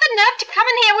 You've got the nerve to come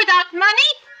in here without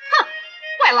money? Huh.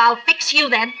 Well, I'll fix you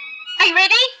then. Are you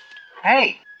ready?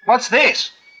 Hey, what's this?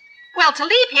 Well, to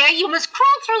leave here, you must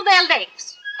crawl through their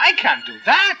legs. I can't do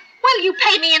that. Well, you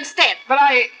pay me instead. But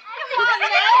I... Come on now.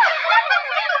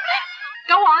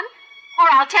 Go on, or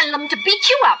I'll tell them to beat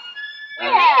you up.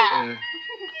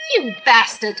 You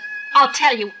bastard. I'll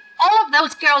tell you, all of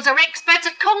those girls are experts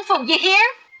at kung fu, you hear?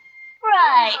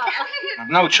 Right. I've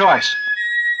no choice.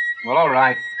 Well, all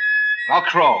right. I'll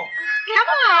crawl. Come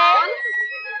on.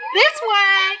 This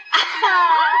way.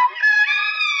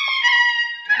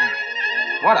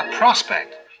 What a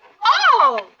prospect.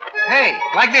 Oh! Hey,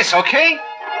 like this, okay? Come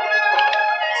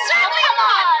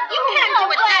on. You can't do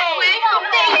it that way.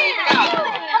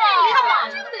 Come on.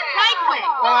 Right way.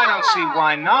 Well, I don't see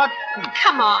why not.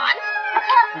 Come on.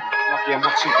 Lucky I'm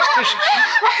not superstitious.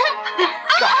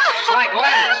 God, it's like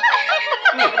ladders.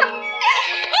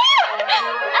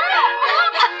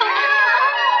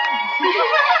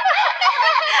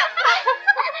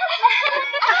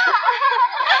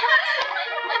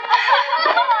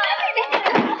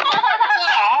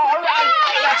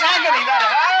 That's agony, that is.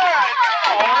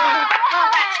 All right. Oh,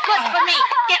 that's good for me.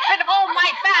 Get rid of all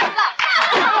my bad luck.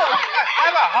 I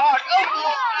have a heart.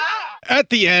 At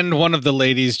the end, one of the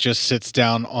ladies just sits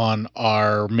down on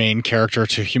our main character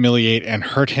to humiliate and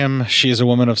hurt him. She is a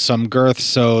woman of some girth,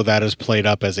 so that is played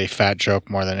up as a fat joke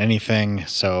more than anything.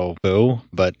 So, boo,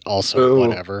 but also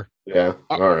whatever. Yeah,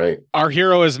 all right. Our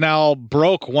hero is now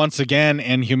broke once again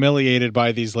and humiliated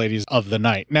by these ladies of the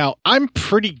night. Now, I'm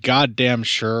pretty goddamn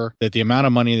sure that the amount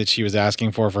of money that she was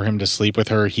asking for him to sleep with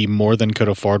her, he more than could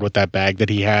afford with that bag that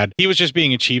he had. He was just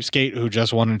being a cheapskate who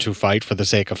just wanted to fight for the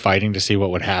sake of fighting to see what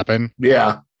would happen.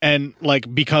 Yeah. And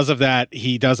like because of that,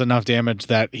 he does enough damage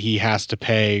that he has to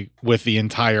pay with the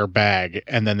entire bag,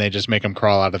 and then they just make him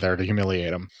crawl out of there to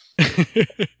humiliate him.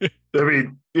 I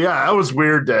mean, yeah, that was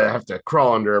weird to have to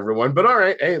crawl under everyone, but all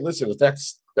right. Hey, listen, if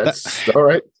that's all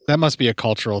right. That must be a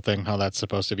cultural thing, how that's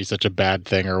supposed to be such a bad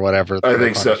thing or whatever. I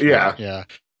think so. Yeah. Yeah.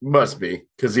 Must be.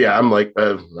 Because, yeah, I'm like,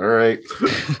 all right.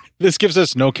 This gives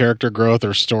us no character growth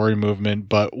or story movement,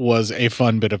 but was a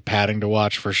fun bit of padding to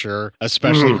watch for sure,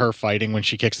 especially her fighting when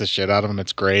she kicks the shit out of him.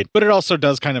 It's great. But it also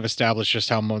does kind of establish just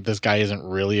how this guy isn't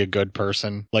really a good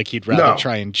person. Like, he'd rather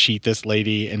try and cheat this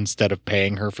lady instead of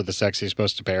paying her for the sex he's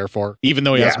supposed to pay her for, even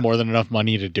though he has more than enough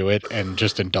money to do it and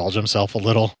just indulge himself a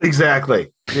little.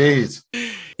 Exactly. Jeez.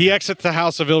 He exits the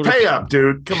house of ill repute. Pay up,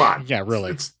 dude. Come on. Yeah,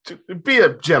 really. Be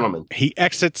a gentleman. He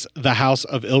exits the house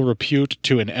of ill repute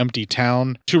to an empty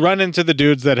town to run into the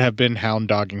dudes that have been hound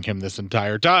dogging him this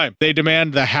entire time. They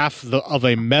demand the half of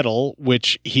a medal,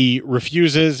 which he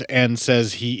refuses and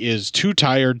says he is too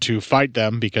tired to fight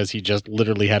them because he just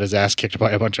literally had his ass kicked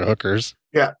by a bunch of hookers.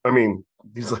 Yeah, I mean,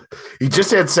 He's like, he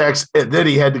just had sex, and then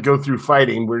he had to go through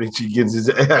fighting where she gets his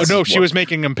ass. Oh, no, she was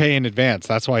making him pay in advance.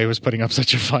 That's why he was putting up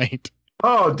such a fight.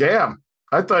 Oh, damn.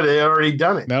 I thought they had already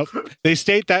done it. Nope. They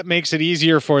state that makes it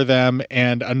easier for them,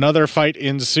 and another fight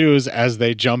ensues as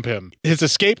they jump him. His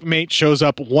escape mate shows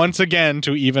up once again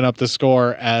to even up the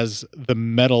score as the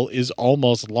medal is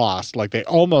almost lost. Like, they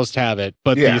almost have it,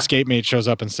 but the escape mate shows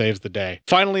up and saves the day.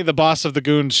 Finally, the boss of the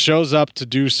goons shows up to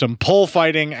do some pole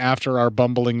fighting after our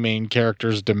bumbling main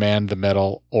characters demand the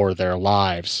medal or their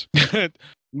lives.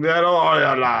 Medal or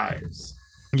their lives.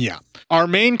 Yeah. Our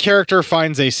main character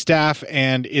finds a staff,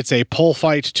 and it's a pole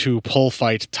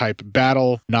fight type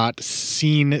battle, not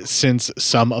seen since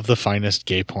some of the finest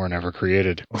gay porn ever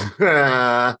created.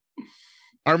 Our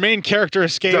main character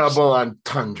escapes. Double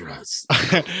entendres.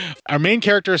 Our main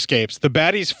character escapes. The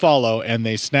baddies follow, and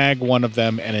they snag one of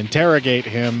them and interrogate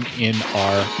him in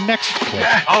our next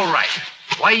clip. All right.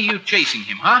 Why are you chasing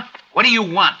him, huh? What do you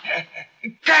want?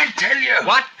 Can't tell you.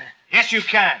 What? Yes, you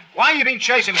can. Why are you been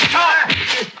chasing me? Talk!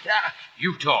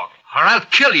 You talk, or I'll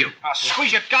kill you. I'll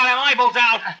squeeze your goddamn eyeballs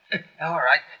out. All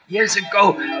right. Years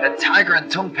ago, the Tiger and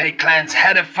Tungpei clans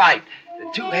had a fight. The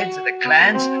two heads of the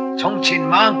clans, Tung Chin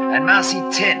Mong and Ma Si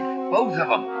Tin, both of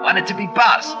them wanted to be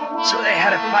boss. So they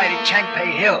had a fight at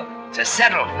Changpei Hill to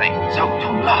settle things. So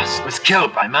Tung lost, was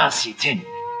killed by Ma Si Tin.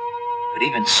 But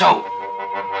even so,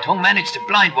 Tung managed to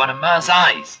blind one of Ma's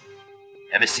eyes.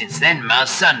 Ever since then, Ma's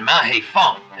son, Ma Hei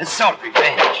Fong, has sought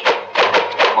revenge.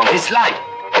 All his life,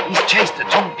 he's chased the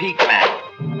Tung Pi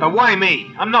clan. But why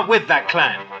me? I'm not with that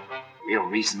clan. Real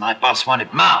reason my boss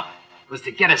wanted Ma was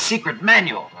to get a secret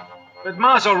manual. But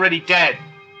Ma's already dead.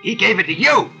 He gave it to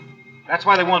you. That's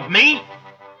why they want me?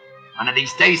 One of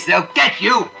these days, they'll get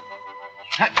you.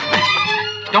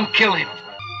 Don't kill him.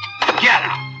 Get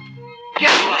him.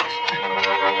 Get lost.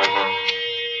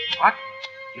 What?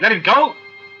 You let him go?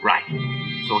 Right.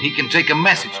 So he can take a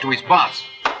message to his boss.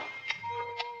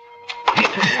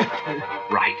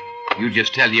 Right. You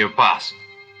just tell your boss.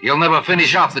 He'll never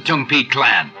finish off the Tung Pi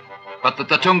clan. But that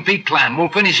the Tung Pi clan will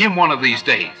finish him one of these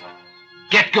days.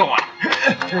 Get going.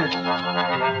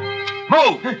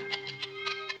 Move!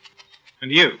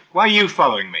 And you? Why are you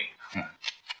following me?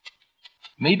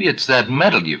 Maybe it's that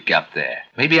medal you've got there.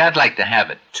 Maybe I'd like to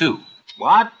have it, too.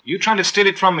 What? You trying to steal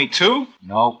it from me, too?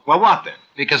 No. Well, what then?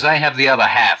 Because I have the other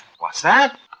half. What's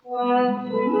that?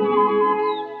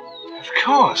 Of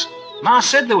course. Ma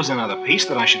said there was another piece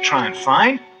that I should try and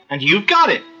find, and you've got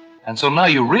it. And so now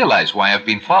you realize why I've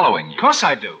been following you. Of course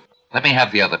I do. Let me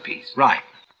have the other piece. Right.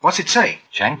 What's it say?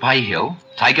 Changpai Hill,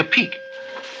 Tiger Peak.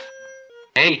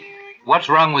 Hey, what's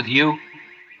wrong with you?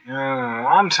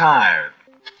 I'm tired.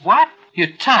 What?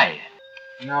 You're tired?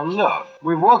 Now look,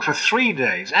 we've walked for 3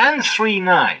 days and 3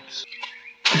 nights.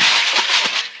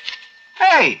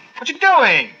 Hey, what you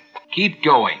doing? Keep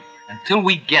going until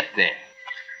we get there.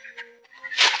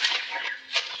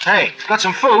 Hey, got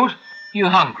some food? You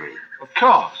hungry? Of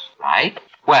course. Right.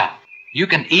 Well, you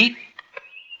can eat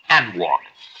and walk.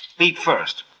 Eat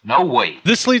first. No way.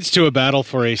 This leads to a battle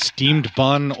for a steamed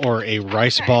bun or a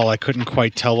rice ball. I couldn't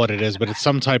quite tell what it is, but it's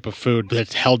some type of food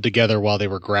that's held together while they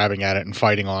were grabbing at it and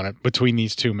fighting on it between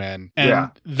these two men.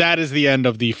 And that is the end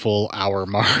of the full hour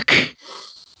mark.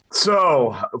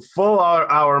 So, full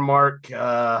hour mark.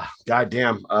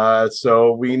 Goddamn.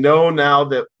 So we know now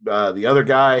that the other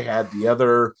guy had the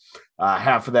other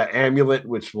half of that amulet,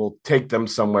 which will take them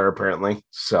somewhere apparently.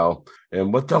 So,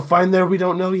 and what they'll find there, we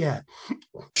don't know yet.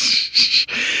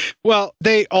 Well,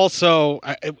 they also,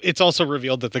 it's also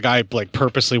revealed that the guy like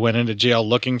purposely went into jail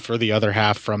looking for the other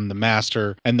half from the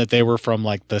master, and that they were from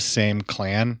like the same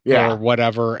clan or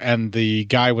whatever. And the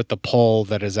guy with the pole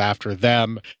that is after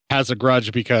them has a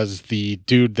grudge because the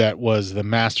dude that was the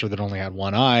master that only had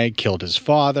one eye killed his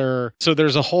father. So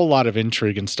there's a whole lot of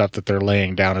intrigue and stuff that they're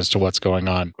laying down as to what's going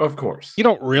on. Of course. You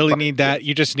don't really need that.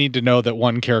 You just need to know that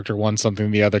one character wants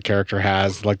something the other character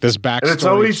has, like this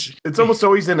backstory. It's almost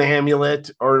always an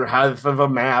amulet or half of a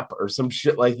map or some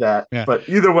shit like that. Yeah. But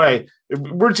either way,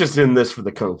 we're just in this for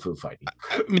the kung fu fighting.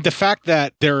 I mean, the fact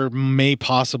that there may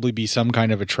possibly be some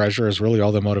kind of a treasure is really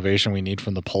all the motivation we need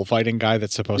from the pole fighting guy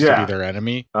that's supposed to be their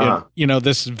enemy. You know,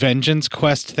 this vengeance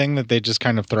quest thing that they just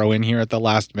kind of throw in here at the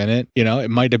last minute, you know, it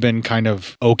might have been kind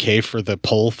of okay for the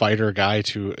pole fighter guy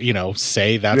to, you know,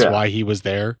 say that's why he was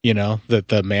there, you know, that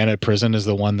the man at prison is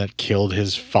the one that killed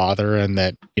his father and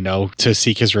that, you know, to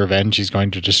seek his revenge, he's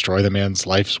going to destroy the man's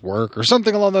life's work or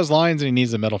something along those lines. And he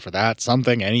needs a medal for that,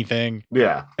 anything. training.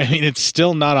 Yeah. I mean, it's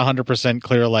still not 100%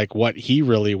 clear, like, what he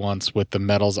really wants with the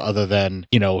medals other than,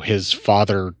 you know, his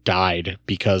father died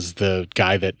because the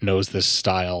guy that knows this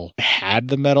style had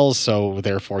the medals, so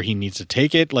therefore he needs to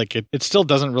take it. Like, it still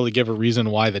doesn't really give a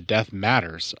reason why the death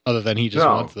matters other than he just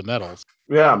wants the medals.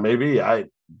 Yeah, maybe. I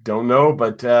don't know,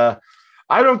 but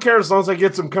I don't care as long as I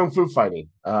get some kung fu fighting.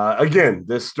 Again,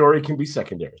 this story can be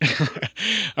secondary.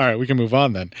 All right, we can move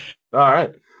on then. All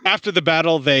right. After the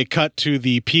battle, they cut to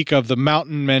the peak of the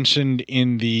mountain mentioned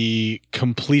in the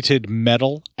completed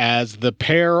medal. As the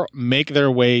pair make their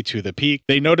way to the peak,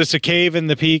 they notice a cave in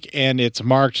the peak, and it's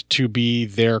marked to be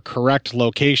their correct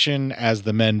location as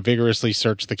the men vigorously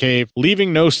search the cave,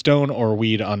 leaving no stone or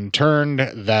weed unturned.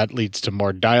 That leads to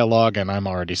more dialogue, and I'm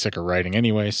already sick of writing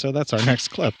anyway, so that's our next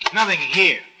clip. Nothing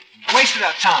here. Wasted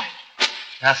our time.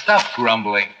 Now stop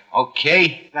grumbling,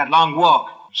 okay? That long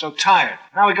walk. I'm so tired.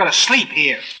 Now we gotta sleep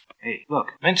here. Hey,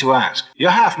 look, meant to ask.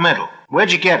 You're half medal.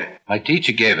 Where'd you get it? My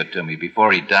teacher gave it to me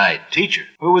before he died. Teacher?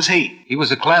 Who was he? He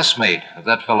was a classmate of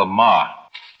that fellow Ma.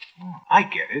 Oh, I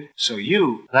get it. So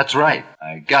you... That's right.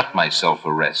 I got myself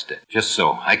arrested, just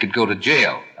so I could go to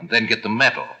jail and then get the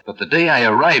medal. But the day I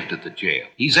arrived at the jail,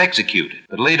 he's executed.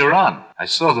 But later on, I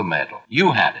saw the medal.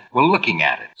 You had it. Were looking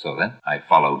at it. So then, I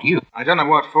followed you. I don't know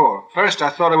what for. First, I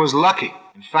thought I was lucky.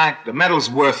 In fact, the medal's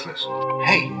worthless.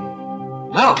 Hey,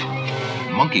 look.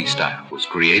 Monkey style was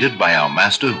created by our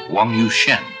master, Wang Yu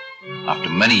Shen. After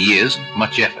many years,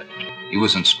 much effort. He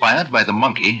was inspired by the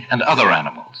monkey and other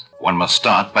animals. One must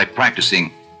start by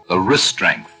practicing the wrist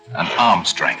strength and arm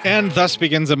strength. And thus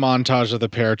begins a montage of the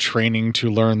pair training to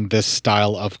learn this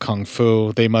style of kung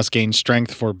fu. They must gain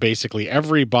strength for basically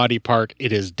every body part.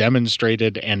 It is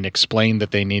demonstrated and explained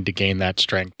that they need to gain that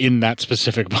strength in that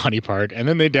specific body part. And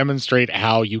then they demonstrate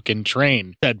how you can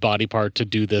train that body part to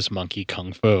do this monkey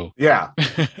kung fu. Yeah,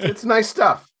 it's nice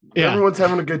stuff. Yeah. Everyone's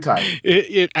having a good time.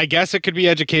 I guess it could be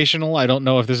educational. I don't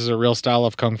know if this is a real style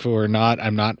of kung fu or not.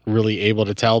 I'm not really able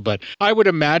to tell, but I would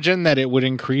imagine that it would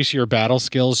increase your battle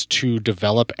skills to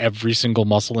develop every single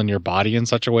muscle in your body in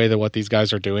such a way that what these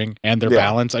guys are doing and their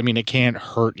balance. I mean, it can't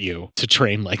hurt you to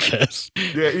train like this.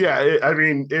 I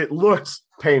mean, it looks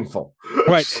painful.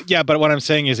 Right. Yeah, but what I'm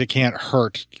saying is it can't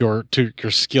hurt your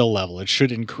skill level. It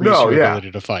should increase your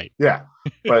ability to fight. Yeah.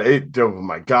 But oh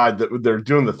my God, they're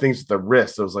doing the things with the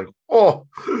wrist. I was like, oh.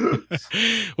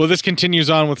 Well, this continues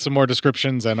on with some more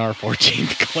descriptions and our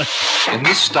 14th clip. In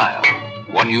this style,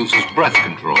 one uses breath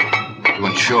control to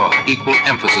ensure equal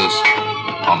emphasis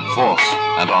on force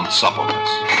and on suppleness.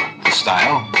 The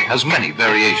style has many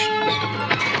variations.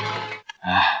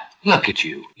 Look at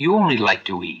you. You only like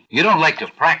to eat. You don't like to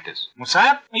practice. What's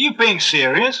that? Are you being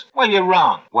serious? Well, you're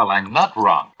wrong. Well, I'm not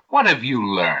wrong. What have you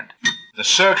learned? The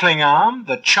circling arm,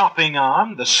 the chopping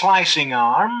arm, the slicing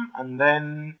arm, and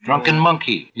then... Drunken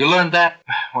monkey. You learned that?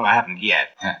 Well, I haven't yet.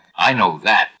 I know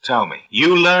that. Tell me.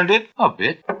 You learned it? A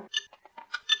bit.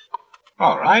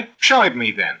 All right. Show it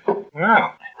me then.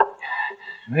 Well,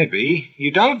 maybe you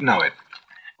don't know it.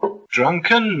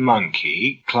 Drunken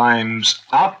monkey climbs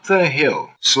up the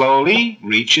hill, slowly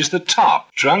reaches the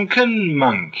top. Drunken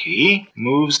monkey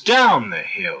moves down the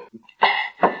hill.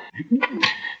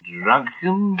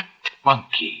 Drunken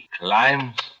monkey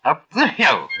climbs up the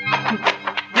hill.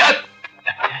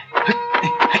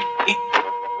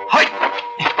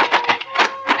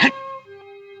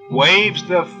 Waves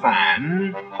the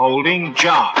fan, holding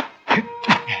jar.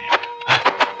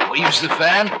 Waves the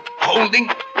fan, holding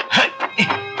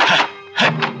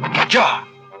jar.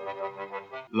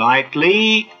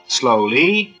 Lightly,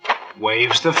 slowly,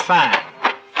 waves the fan.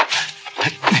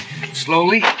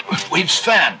 Slowly, waves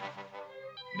fan.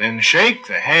 Then shake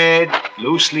the head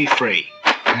loosely free.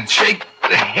 And shake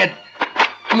the head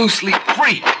loosely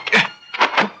free.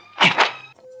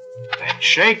 Then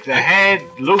shake the head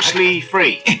loosely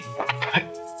free.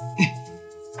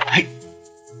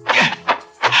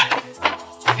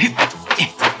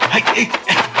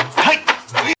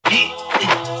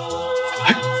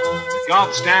 The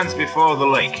god stands before the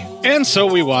lake. And so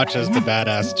we watch as the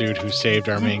badass dude who saved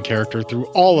our main character through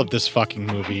all of this fucking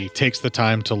movie takes the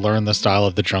time to learn the style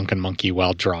of the drunken monkey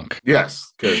while drunk.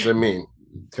 Yes, because, I mean,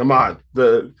 come on.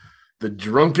 The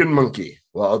drunken monkey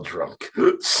while drunk.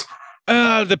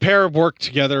 The pair work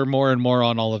together more and more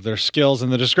on all of their skills,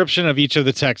 and the description of each of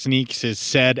the techniques is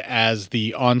said as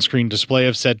the on-screen display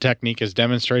of said technique is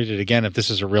demonstrated. Again, if this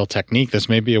is a real technique, this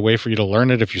may be a way for you to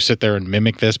learn it if you sit there and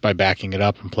mimic this by backing it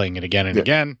up and playing it again and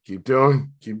again. Keep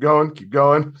doing, keep going, keep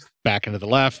going. Back into the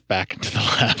left, back into the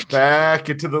left. Back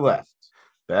into the left.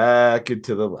 back and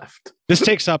to the left. This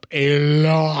takes up a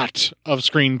lot of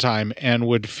screen time and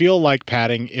would feel like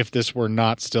padding if this were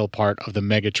not still part of the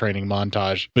mega training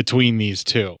montage between these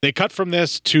two. They cut from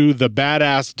this to the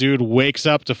badass dude wakes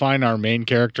up to find our main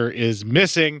character is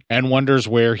missing and wonders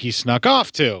where he snuck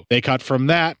off to. They cut from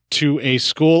that to a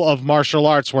school of martial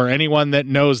arts where anyone that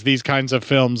knows these kinds of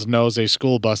films knows a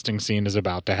school busting scene is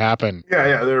about to happen.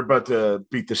 Yeah, they're about to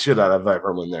beat the shit out of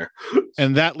everyone there.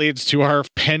 And that leads to our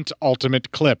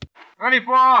penultimate clip.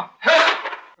 24.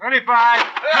 25.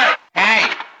 Hey,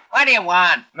 what do you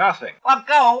want? Nothing. Well,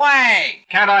 go away.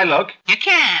 Can't I look? You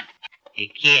can't.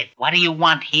 Hey, kid, what do you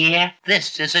want here?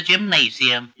 This is a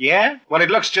gymnasium. Yeah? Well,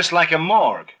 it looks just like a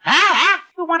morgue. Huh?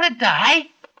 You want to die?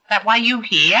 That why you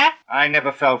here? I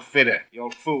never felt fitter, you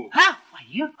old fool. Huh? Why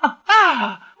you?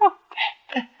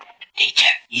 Teacher,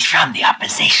 he's from the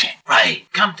opposition. Right,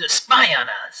 come to spy on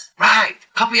us. Right,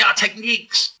 copy our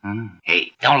techniques.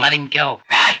 Hey, don't let him go.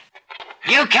 Right.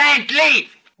 You can't leave.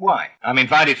 Why? I'm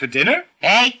invited for dinner?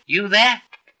 Hey, you there?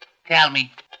 Tell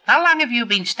me, how long have you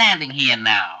been standing here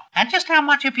now? And just how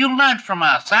much have you learned from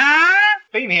us, huh?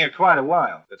 Been here quite a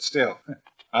while, but still,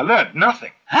 I learned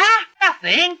nothing. Huh?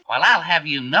 Nothing? Well, I'll have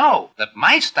you know that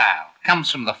my style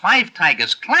comes from the Five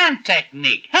Tigers clan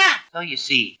technique. Ha! So you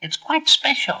see, it's quite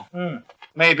special.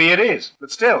 Maybe it is,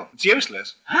 but still, it's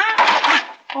useless.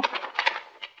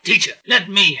 Teacher, let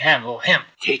me handle him.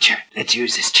 Teacher, let's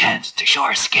use this chance to show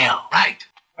our skill. Right.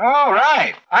 All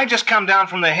right. I just come down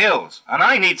from the hills, and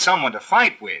I need someone to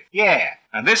fight with. Yeah,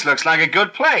 and this looks like a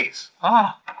good place.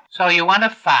 Oh, so you want to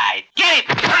fight? Get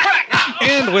him!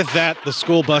 And with that, the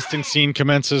school busting scene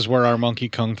commences where our monkey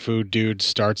kung fu dude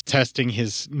starts testing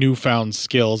his newfound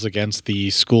skills against the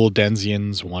school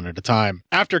Denzians one at a time.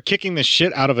 After kicking the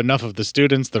shit out of enough of the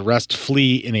students, the rest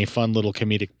flee in a fun little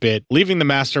comedic bit, leaving the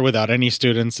master without any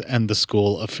students and the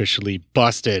school officially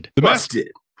busted.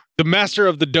 The master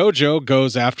of the dojo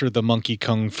goes after the monkey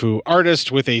kung fu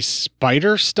artist with a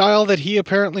spider style that he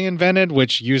apparently invented,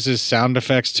 which uses sound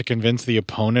effects to convince the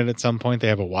opponent at some point they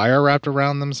have a wire wrapped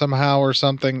around them somehow or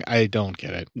something. I don't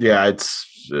get it. Yeah, I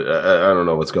don't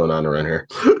know what's going on around here.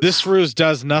 This ruse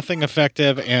does nothing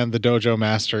effective, and the dojo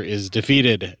master is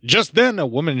defeated. Just then, a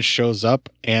woman shows up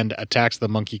and attacks the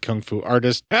monkey kung fu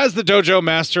artist as the dojo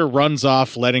master runs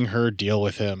off, letting her deal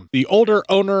with him. The older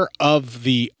owner of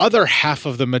the other half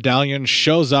of the medallion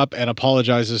shows up and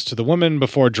apologizes to the woman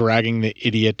before dragging the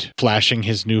idiot, flashing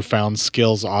his newfound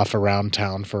skills off around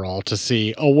town for all to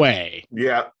see, away.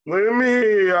 Yeah. Look at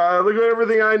me. Look at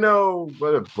everything I know.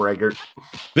 What a braggart.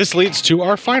 This leads to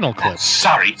our final clip.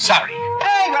 Sorry.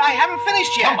 Hey, but I haven't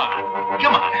finished yet. Come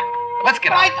on. Let's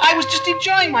get on. I was just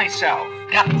enjoying myself.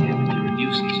 God damn it, you're a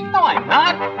nuisance. No, I'm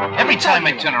not. Every time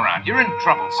I turn around, you're in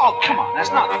trouble. Oh, come on.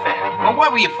 That's not fair. Well, why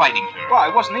were you fighting her? Well,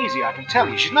 it wasn't easy, I can tell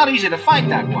you. She's not easy to fight,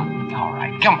 that one. All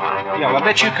right, come on. Yeah, well, I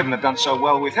bet you couldn't have done so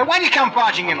well with her. Why do you come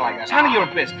barging in like that? It's none of your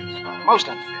business. Most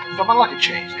unfair. But my luck had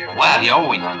changed there. Well, you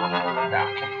always do.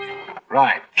 Now, come on.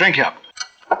 Right, drink up.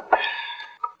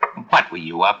 What were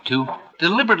you up to?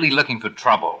 Deliberately looking for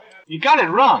trouble. You got it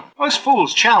wrong. Those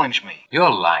fools challenged me.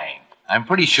 You're lying. I'm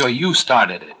pretty sure you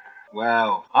started it.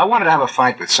 Well, I wanted to have a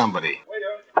fight with somebody.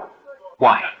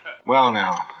 Why? Well,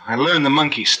 now, I learned the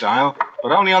monkey style,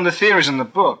 but only on the theories in the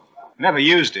book. Never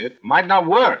used it. Might not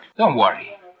work. Don't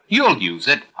worry. You'll use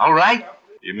it, all right?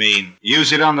 You mean,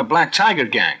 use it on the Black Tiger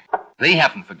gang? They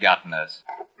haven't forgotten us.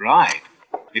 Right.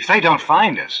 If they don't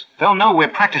find us, they'll know we're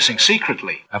practicing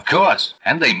secretly. Of course.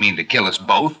 And they mean to kill us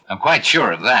both. I'm quite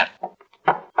sure of that.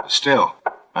 Still,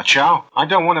 Chow, I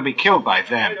don't want to be killed by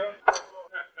them.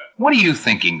 What are you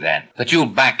thinking, then? That you'll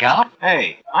back out?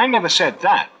 Hey, I never said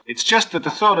that. It's just that the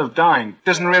thought of dying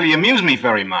doesn't really amuse me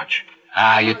very much.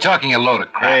 You're talking a load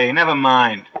of crap. Hey, never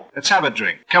mind. Let's have a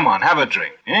drink. Come on, have a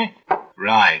drink, eh?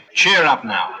 Right. Cheer up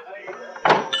now.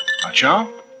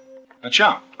 Chow?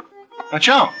 Chow?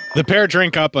 Chow? The pair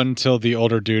drink up until the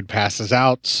older dude passes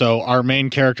out, so our main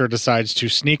character decides to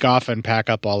sneak off and pack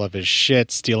up all of his shit,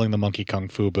 stealing the Monkey Kung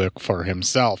Fu book for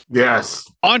himself.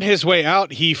 Yes. On his way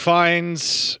out, he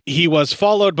finds he was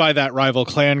followed by that rival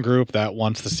clan group that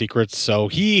wants the secrets, so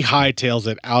he hightails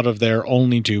it out of there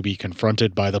only to be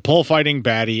confronted by the pole-fighting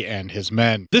baddie and his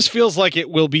men. This feels like it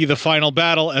will be the final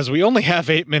battle, as we only have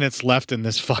 8 minutes left in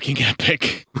this fucking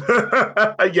epic.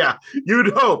 Yeah,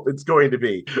 you'd hope it's going to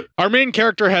be. Our main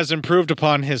character has improved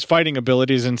upon his fighting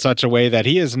abilities in such a way that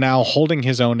he is now holding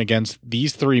his own against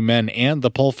these three men and the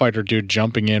pole fighter dude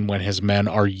jumping in when his men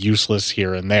are useless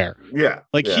here and there. Yeah.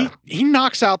 Like he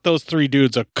knocks out those three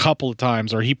dudes a couple of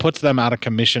times, or he puts them out of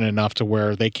commission enough to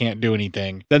where they can't do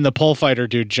anything. Then the pole fighter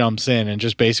dude jumps in and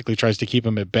just basically tries to keep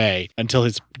him at bay until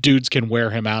his dudes can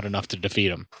wear him out enough to defeat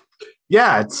him.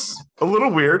 Yeah, it's a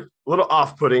little weird, a little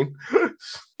off-putting.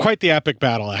 Quite the epic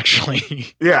battle,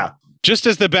 actually. Yeah. Just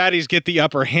as the baddies get the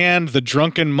upper hand, the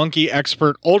drunken monkey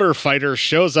expert older fighter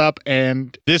shows up,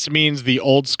 and this means the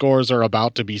old scores are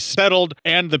about to be settled,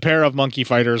 and the pair of monkey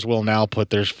fighters will now put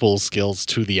their full skills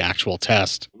to the actual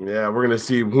test. Yeah, we're going to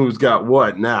see who's got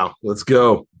what now. Let's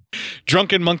go.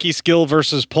 Drunken monkey skill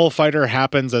versus pole fighter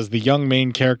happens as the young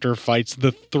main character fights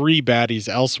the 3 baddies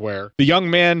elsewhere. The young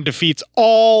man defeats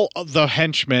all of the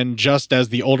henchmen just as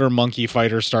the older monkey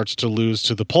fighter starts to lose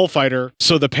to the pole fighter,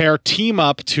 so the pair team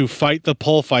up to fight the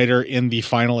pole fighter in the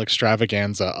final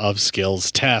extravaganza of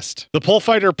skills test. The pole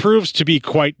fighter proves to be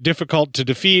quite difficult to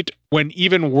defeat. When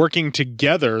even working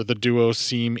together, the duo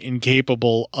seem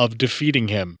incapable of defeating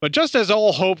him. But just as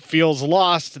all hope feels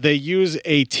lost, they use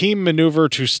a team maneuver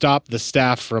to stop the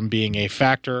staff from being a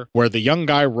factor, where the young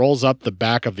guy rolls up the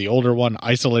back of the older one,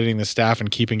 isolating the staff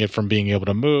and keeping it from being able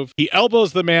to move. He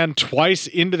elbows the man twice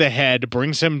into the head,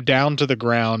 brings him down to the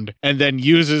ground, and then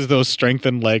uses those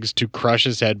strengthened legs to crush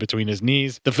his head between his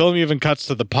knees. The film even cuts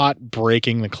to the pot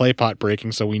breaking, the clay pot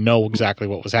breaking, so we know exactly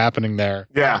what was happening there.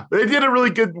 Yeah, they did a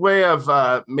really good way of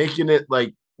making it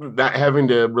like not having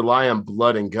to rely on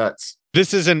blood and guts.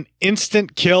 This is an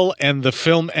instant kill, and the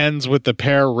film ends with the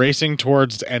pair racing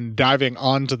towards and diving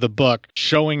onto the book,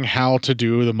 showing how to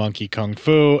do the monkey kung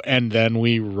fu, and then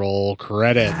we roll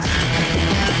credits.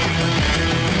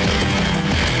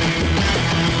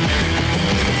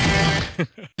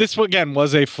 This, again,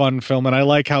 was a fun film, and I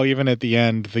like how even at the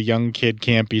end, the young kid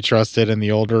can't be trusted, and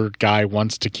the older guy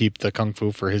wants to keep the kung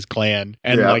fu for his clan.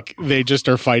 And, like, they just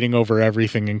are fighting over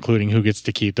everything, including who gets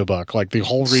to keep the book. Like, the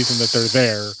whole reason that they're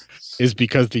there is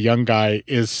because the young guy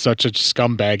is such a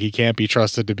scumbag, he can't be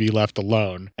trusted to be left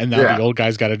alone. And now the old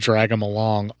guy's got to drag him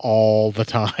along all the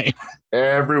time.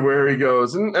 Everywhere he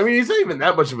goes. And, I mean, he's not even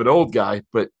that much of an old guy,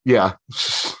 but yeah.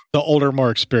 The older,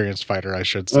 more experienced fighter, I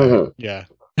should say. Mm-hmm. Yeah.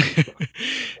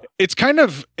 It's kind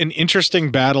of an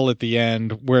interesting battle at the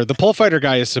end where the pole fighter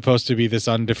guy is supposed to be this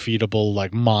undefeatable,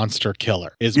 like, monster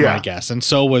killer, is my guess. And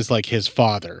so was, like, his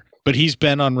father. But he's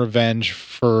been on revenge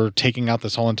for taking out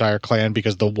this whole entire clan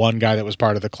because the one guy that was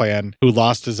part of the clan who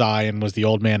lost his eye and was the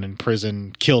old man in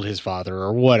prison killed his father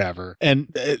or whatever.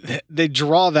 And they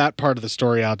draw that part of the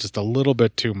story out just a little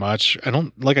bit too much.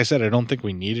 Like I said, I don't think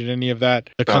we needed any of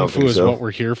that. The Kung Fu is what we're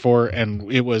here for.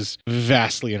 And it was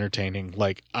vastly entertaining.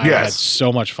 Like, I had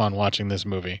so much fun watching this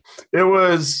movie. It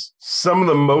was some of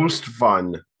the most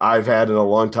fun I've had in a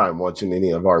long time watching any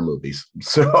of our movies.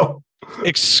 So...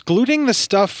 Excluding the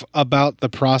stuff about the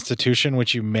prostitution,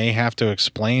 which you may have to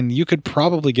explain, you could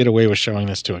probably get away with showing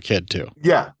this to a kid too.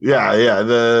 Yeah.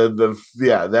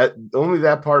 That only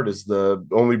that part is the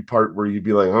only part where you'd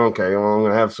be like, okay, well, I'm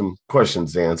gonna have some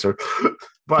questions to answer.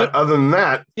 But other than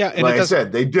that, like I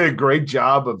said, they did a great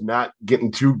job of not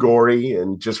getting too gory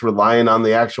and just relying on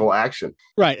the actual action.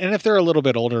 Right. And if they're a little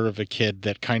bit older of a kid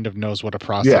that kind of knows what a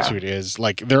prostitute is,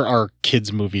 like there are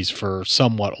kids movies for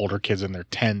somewhat older kids in their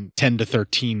 10 to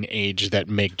 13 age that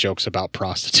make jokes about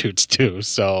prostitutes too.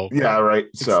 So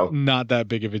it's not that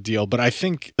big of a deal. But I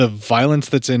think the violence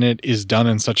that's in it is done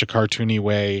in such a cartoony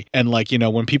way. And like, you know,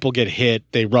 when people get hit,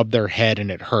 they rub their head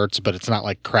and it hurts, but it's not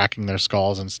like cracking their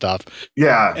skulls and stuff.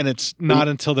 Yeah. And it's not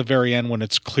until the very end when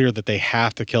it's clear that they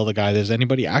have to kill the guy does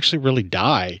anybody actually really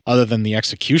die other than the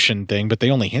execution thing, but they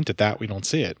only hint at that. We don't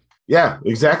see it. Yeah,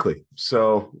 exactly.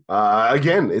 So,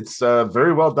 again, it's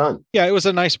very well done. Yeah, it was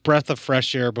a nice breath of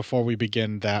fresh air before we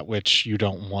begin that which you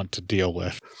don't want to deal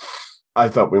with. I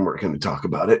thought we weren't going to talk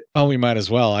about it. Oh, we might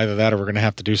as well. Either that or we're going to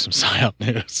have to do some PSYOP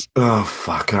news. Oh,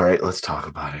 fuck. All right, let's talk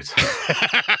about it.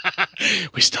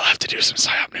 We still have to do some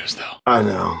PSYOP news, though. I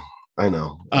know.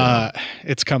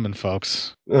 It's coming,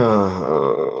 folks.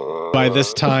 By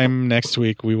this time next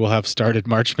week, we will have started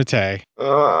March Mattei.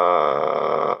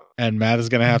 And Matt is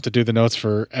going to have to do the notes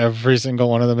for every single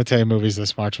one of the Mattei movies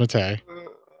this March Mattei.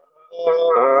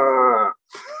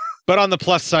 But on the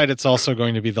plus side, it's also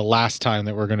going to be the last time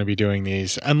that we're going to be doing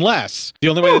these. Unless, the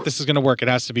only way that this is going to work, it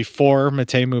has to be 4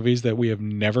 Mattei movies that we have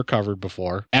never covered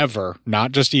before, ever.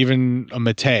 Not just even a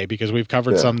Mattei, because we've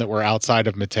covered some that were outside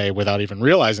of Mattei without even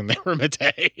realizing they were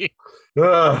Mattei.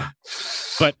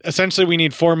 But essentially, we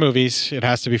need 4 movies. It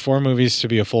has to be 4 movies to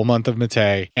be a full month of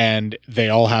Mattei, and they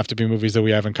all have to be movies that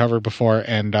we haven't covered before,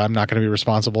 and I'm not going to be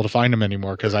responsible to find them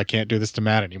anymore, because I can't do this to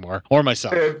Matt anymore, or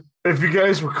myself. If you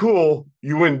guys were cool,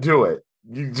 you wouldn't do it.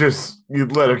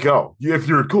 You'd let it go. If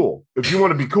you're cool, if you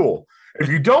want to be cool. If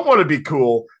you don't want to be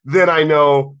cool, then I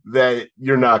know that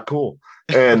you're not cool.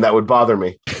 And that would bother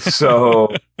me.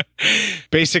 So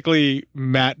basically,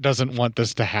 Matt doesn't want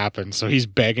this to happen. So he's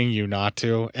begging you not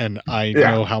to. And I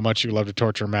know how much you love to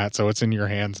torture Matt. So it's in your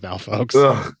hands now, folks.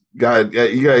 Ugh, God,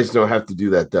 you guys don't have to do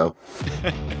that, though.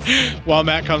 While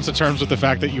Matt comes to terms with the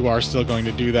fact that you are still going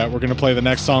to do that, we're going to play the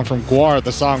next song from Gwar,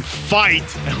 the song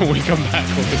Fight. And when we come back,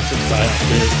 we'll get some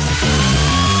silence.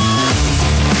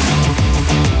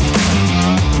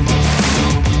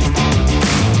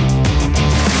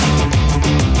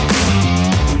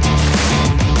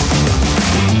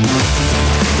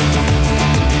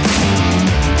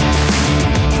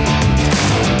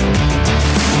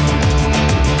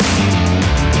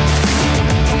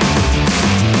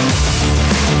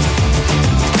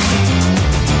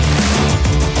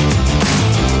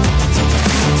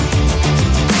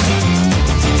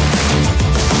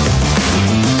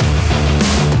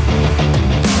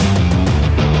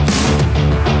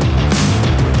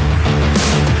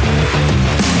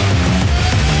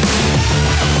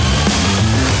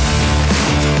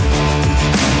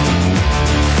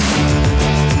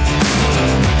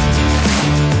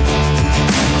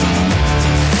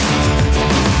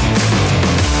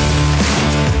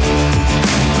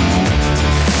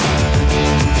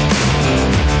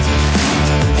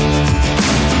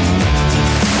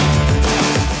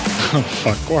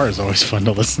 Gwar is always fun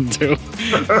to listen to.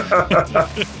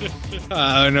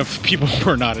 And if people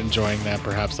were not enjoying that,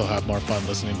 perhaps they'll have more fun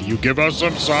listening to you give us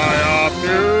some PSYOP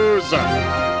news.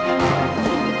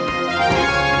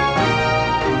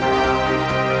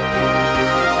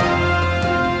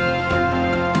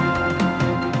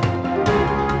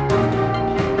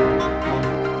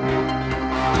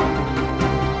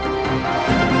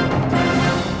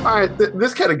 All right,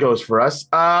 this kind of goes for us.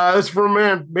 It's for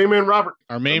main man Robert.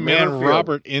 Our main man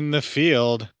Robert in the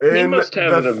field. He must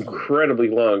have an incredibly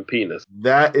long penis.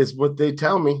 That is what they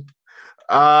tell me.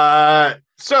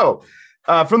 So,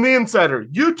 from the Insider,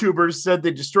 YouTubers said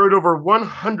they destroyed over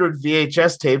 100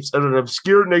 VHS tapes of an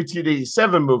obscure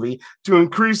 1987 movie to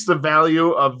increase the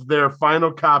value of their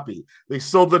final copy. They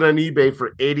sold it on eBay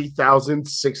for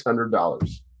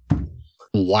 $80,600.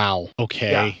 Wow.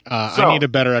 Okay. Yeah. I need a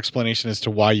better explanation as to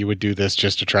why you would do this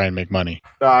just to try and make money.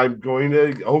 I'm going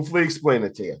to hopefully explain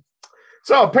it to you.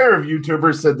 So a pair of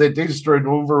YouTubers said that they destroyed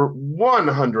over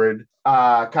 100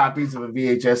 copies of a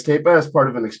VHS tape as part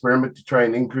of an experiment to try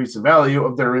and increase the value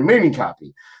of their remaining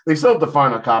copy. They sold the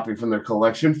final copy from their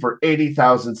collection for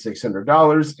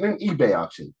 $80,600 in an eBay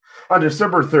auction. On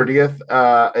December 30th,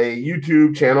 a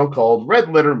YouTube channel called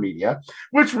Red Letter Media,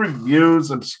 which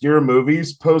reviews obscure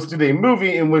movies, posted a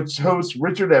movie in which hosts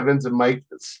Richard Evans and Mike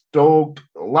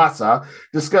Stolasa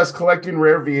discuss collecting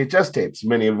rare VHS tapes,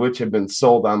 many of which have been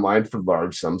sold online for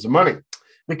large sums of money.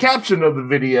 The caption of the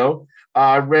video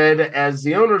read, as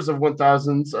the owners of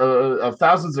thousands of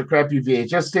crappy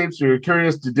VHS tapes, we were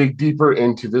curious to dig deeper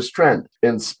into this trend.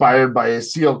 Inspired by a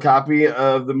sealed copy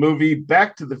of the movie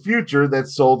Back to the Future that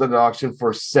sold at an auction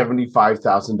for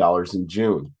 $75,000 in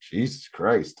June. Jesus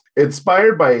Christ.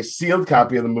 Inspired by a sealed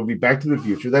copy of the movie Back to the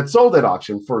Future that sold at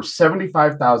auction for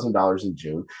 $75,000 in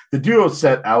June, the duo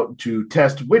set out to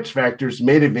test which factors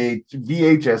made a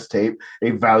VHS tape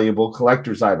a valuable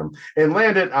collector's item and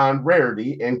landed on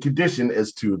rarity and condition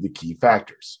as two of the key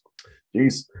factors.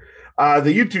 Jeez.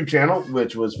 The YouTube channel,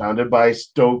 which was founded by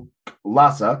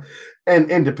Stolasa,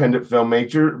 an independent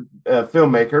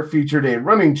filmmaker, featured a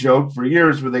running joke for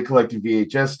years where they collected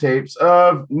VHS tapes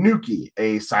of Nuki,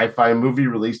 a sci-fi movie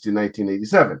released in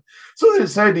 1987. So they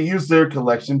decided to use their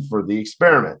collection for the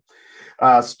experiment.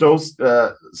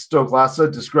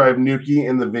 Stolasa described Nuki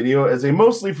in the video as a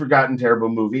mostly forgotten, terrible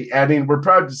movie, adding, "We're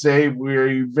proud to say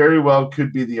we very well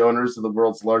could be the owners of the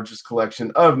world's largest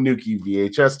collection of Nuki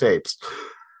VHS tapes."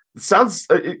 It sounds...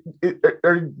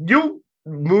 are you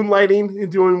moonlighting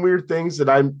and doing weird things that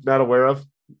I'm not aware of?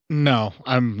 No,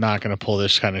 I'm not going to pull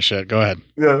this kind of shit. Go ahead.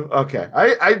 Yeah, okay.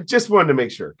 I just wanted to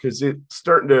make sure because it's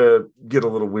starting to get a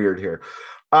little weird here.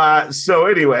 So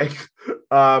anyway,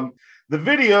 the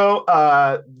video,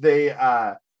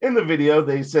 in the video,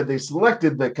 they said they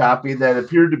selected the copy that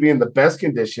appeared to be in the best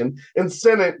condition and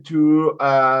sent it to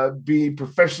be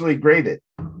professionally graded.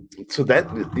 So that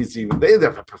is they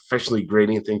have a professionally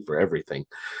grading thing for everything.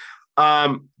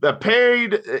 A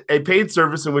paid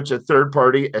service in which a third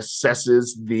party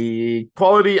assesses the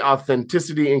quality,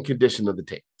 authenticity, and condition of the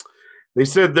tape. They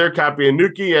said their copy of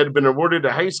Nuki had been awarded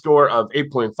a high score of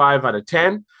 8.5 out of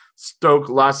 10.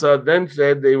 Stoke-Lassa then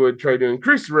said they would try to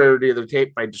increase the rarity of the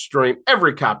tape by destroying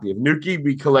every copy of Nuki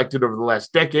we collected over the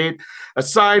last decade,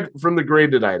 aside from the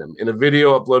graded item. In a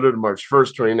video uploaded on March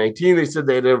 1st, 2019, they said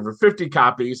they had over 50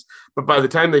 copies, but by the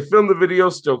time they filmed the video,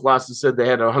 Stoke-Lassa said they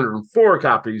had 104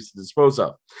 copies to dispose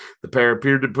of. The pair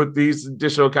appeared to put these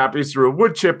additional copies through a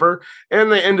wood chipper,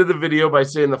 and they ended the video by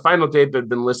saying the final tape had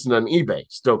been listed on eBay.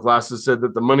 Stoke-Lassa said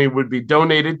that the money would be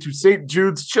donated to St.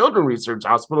 Jude's Children's Research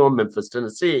Hospital in Memphis,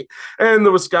 Tennessee, and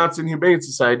the Wisconsin Humane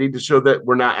Society to show that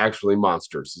we're not actually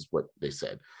monsters, is what they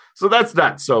said. So that's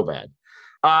not so bad.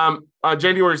 On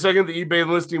January 2nd, the eBay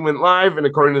listing went live, and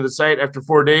according to the site, after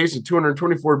 4 days and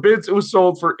 224 bids, it was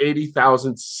sold for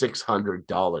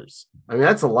 $80,600. I mean,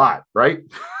 that's a lot, right?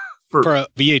 For a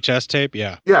VHS tape,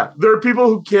 yeah. Yeah, there are people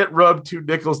who can't rub two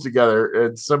nickels together,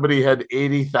 and somebody had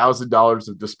 $80,000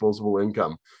 of disposable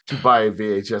income to buy a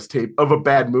VHS tape of a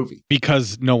bad movie.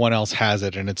 Because no one else has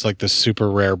it, and it's like this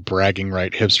super rare bragging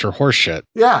right hipster horseshit.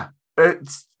 Yeah,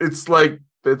 it's like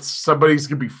somebody's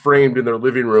going to be framed in their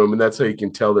living room, and that's how you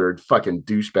can tell they're a fucking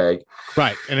douchebag.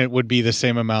 Right, and it would be the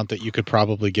same amount that you could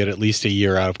probably get at least a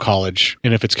year out of college,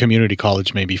 and if it's community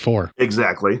college, maybe 4.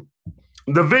 Exactly.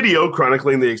 The video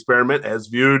chronicling the experiment was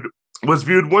viewed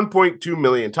 1.2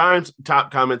 million times.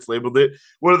 Top comments labeled it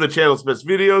one of the channel's best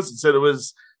videos and said it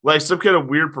was like some kind of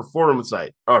weird performance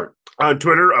site. Or on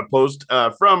Twitter, a post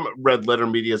from Red Letter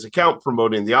Media's account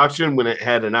promoting the auction when it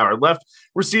had an hour left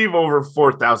received over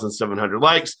 4,700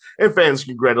 likes, and fans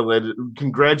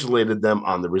congratulated them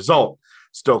on the result.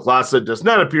 Stoke-Lassa does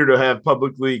not appear to have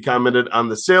publicly commented on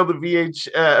the sale of the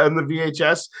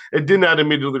VHS and did not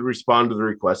immediately respond to the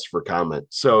request for comment.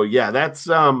 So yeah, that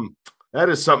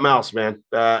is something else, man.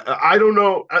 I don't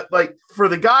know, like for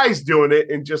the guys doing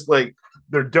it and just like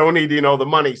they're donating all the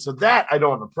money. So that I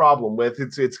don't have a problem with.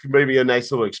 It's maybe a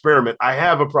nice little experiment. I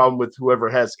have a problem with whoever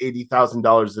has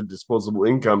 $80,000 of disposable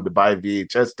income to buy a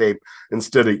VHS tape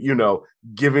instead of,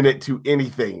 giving it to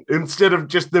anything, instead of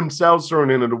just themselves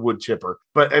throwing it in a wood chipper.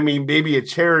 But I mean, maybe a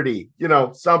charity,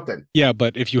 something. Yeah,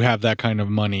 but if you have that kind of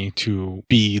money to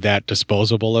be that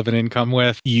disposable of an income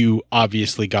with, you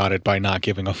obviously got it by not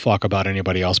giving a fuck about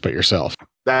anybody else but yourself.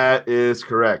 That is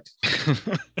correct.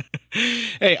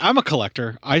 Hey, I'm a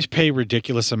collector. I pay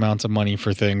ridiculous amounts of money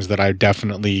for things that I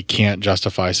definitely can't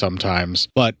justify sometimes,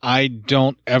 but I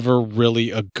don't ever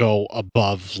really go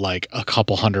above like a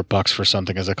couple $100 for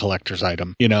something as a collector's item.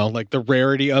 Like the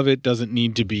rarity of it doesn't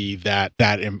need to be that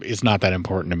is not that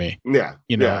important to me. Yeah.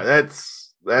 Yeah,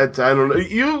 that's I don't know.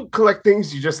 You collect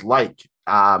things you just like.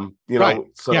 Right.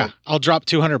 So yeah, I'll drop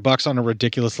 $200 on a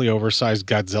ridiculously oversized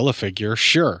Godzilla figure.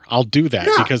 Sure, I'll do that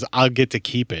because I'll get to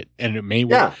keep it, and it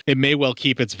may well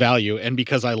keep its value, and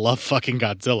because I love fucking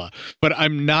Godzilla. But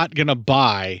I'm not gonna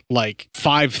buy like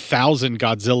 5,000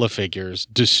 Godzilla figures,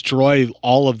 destroy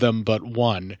all of them but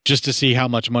one, just to see how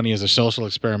much money as a social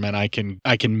experiment I can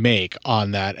make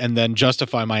on that, and then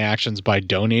justify my actions by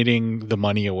donating the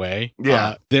money away.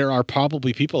 Yeah, there are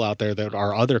probably people out there that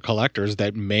are other collectors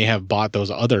that may have bought those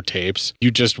other tapes.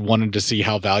 You just wanted to see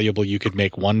how valuable you could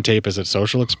make one tape as a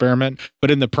social experiment, but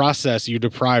in the process you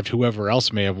deprived whoever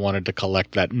else may have wanted to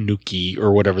collect that Nuki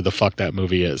or whatever the fuck that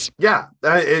movie is. Yeah,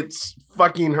 it's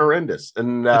fucking horrendous,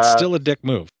 and it's still a dick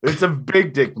move. It's a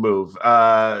big dick move.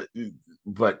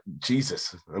 But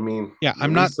Jesus, I mean, yeah,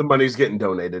 I'm not. The money's getting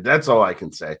donated. That's all I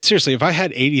can say. Seriously, if I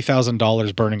had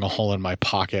 $80,000 burning a hole in my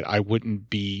pocket, I wouldn't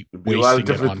be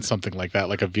wasting it on something like that,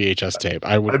 like a VHS tape.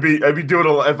 I'd be doing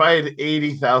if I had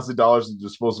 $80,000 in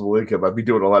disposable income, I'd be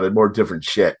doing a lot of more different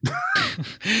shit.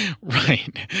 Right.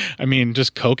 I mean,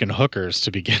 just coke and hookers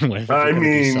to begin with. If you're gonna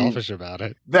be selfish about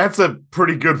it. That's a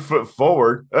pretty good foot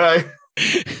forward.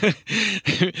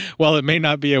 Well, it may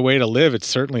not be a way to live. It's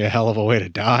certainly a hell of a way to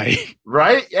die.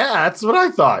 Right? Yeah, that's what I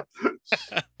thought.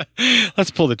 Let's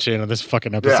pull the chain on this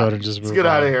fucking episode and just move on. Let's get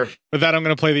out of here. With that, I'm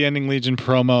going to play the Ending Legion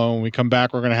promo. When we come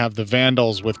back, we're going to have the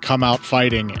Vandals with Come Out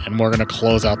Fighting, and we're going to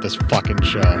close out this fucking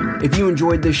show. If you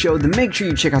enjoyed this show, then make sure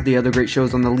you check out the other great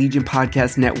shows on the Legion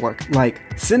Podcast Network, like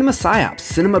Cinema Psyops,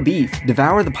 Cinema Beef,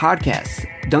 Devour the Podcast,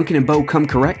 Duncan and Bo Come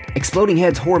Correct, Exploding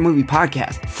Heads Horror Movie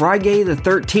Podcast, Friday the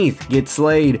 13th, Get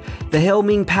Slayed, The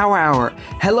Helming Power Hour,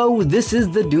 Hello, This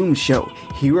is the Doom Show,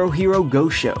 Hero Go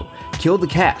Show, Kill the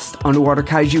Cast, Underwater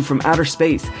Kaiju from Outer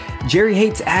Space, Jerry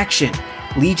Hates Action,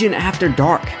 Legion After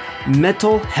Dark,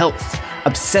 Mental Health,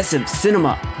 Obsessive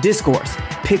Cinema, Discourse,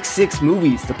 Pick Six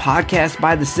Movies, the podcast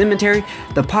by The Cemetery,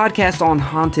 the podcast on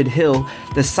Haunted Hill,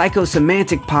 the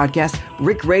Psychosemantic Podcast,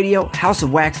 Rick Radio, House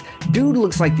of Wax, Dude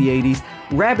Looks Like the 80s,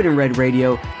 Rabbit and Red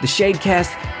Radio, the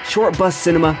Shadecast, Short Bus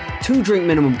Cinema, 2 Drink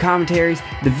Minimum Commentaries,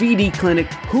 The VD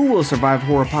Clinic, Who Will Survive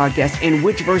Horror Podcast, and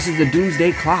Witch vs. the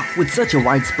Doomsday Clock. With such a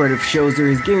widespread of shows, there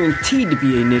is guaranteed to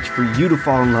be a niche for you to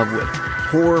fall in love with.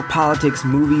 Horror, politics,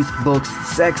 movies, books,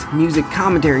 sex, music,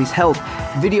 commentaries, health,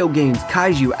 video games,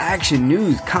 kaiju, action,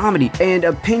 news, comedy, and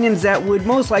opinions that would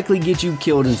most likely get you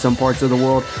killed in some parts of the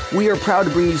world. We are proud to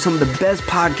bring you some of the best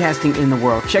podcasting in the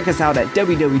world. Check us out at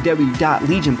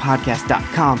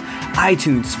www.legionpodcast.com,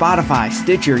 iTunes, Spotify,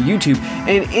 Stitcher, YouTube,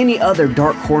 and any other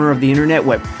dark corner of the internet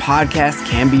where podcasts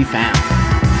can be found.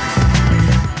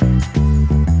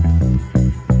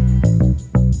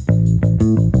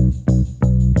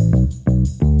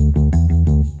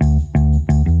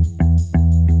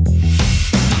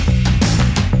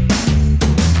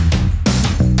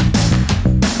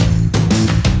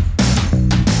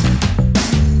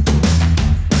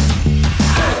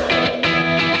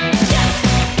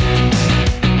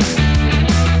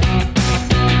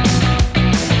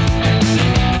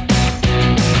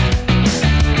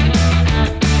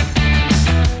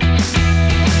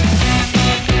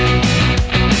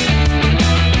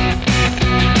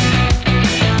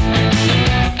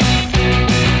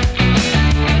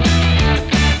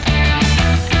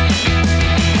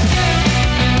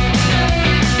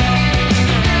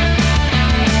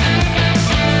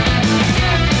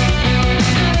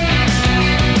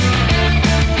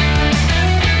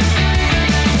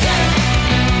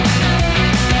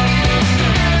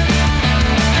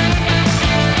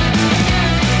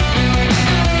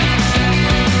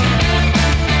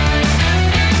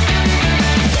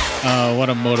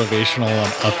 Motivational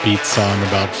and upbeat song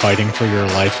about fighting for your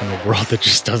life in a world that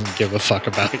just doesn't give a fuck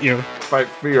about you. Fight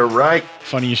for your right.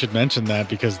 Funny you should mention that,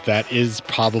 because that is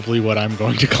probably what I'm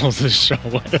going to close this show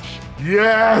with.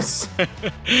 Yes!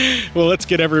 Well, let's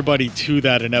get everybody to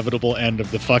that inevitable end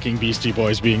of the fucking Beastie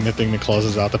Boys being the thing that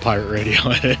closes out the Pirate Radio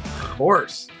edit. Of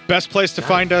course. Best place to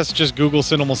find us, just Google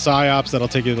Cinema Psyops. That'll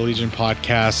take you to the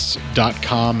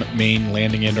legionpodcasts.com main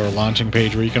landing end or launching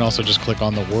page, where you can also just click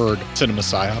on the word Cinema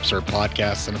Psyops or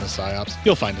podcast Cinema Psyops.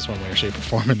 You'll find us one way or shape or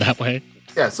form in that way.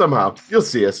 Yeah, somehow. You'll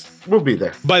see us. We'll be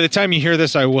there. By the time you hear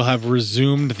this, I will have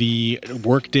resumed the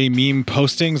Workday meme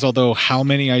postings, although how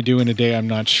many I do in a day, I'm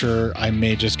not sure. I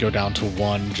may just go down to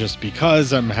 1 just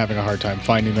because I'm having a hard time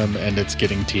finding them and it's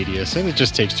getting tedious. And it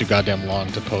just takes too goddamn long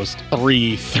to post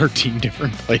 13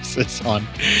 different places on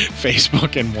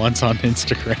Facebook and once on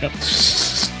Instagram.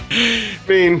 I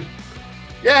mean,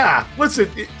 yeah,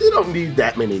 listen, you don't need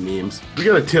that many memes. You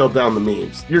gotta tail down the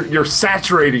memes. You're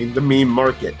saturating the meme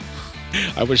market.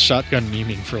 I was shotgun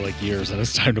memeing for like years, and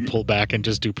it's time to pull back and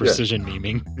just do precision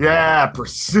memeing. Yeah,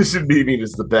 precision memeing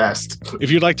is the best.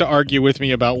 If you'd like to argue with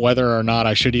me about whether or not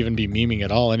I should even be memeing at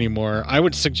all anymore, I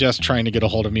would suggest trying to get a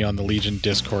hold of me on the Legion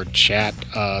Discord chat.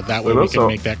 That way we can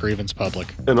make that grievance public.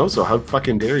 And also, how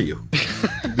fucking dare you?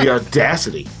 The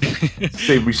audacity.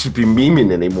 Say we should be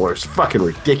memeing anymore. It's fucking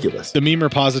ridiculous. The meme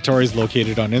repository is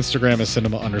located on Instagram as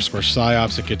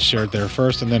cinema_psyops. It gets shared there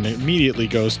first, and then it immediately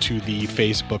goes to the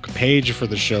Facebook page for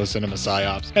the show Cinema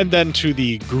Psyops, and then to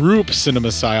the group Cinema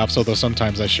Psyops, although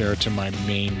sometimes I share it to my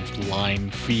main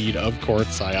line feed of Court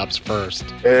Psyops first.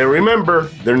 And remember,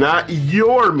 they're not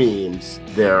your memes.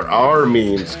 They're our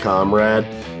memes, comrade.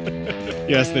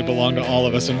 Yes, they belong to all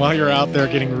of us. And while you're out there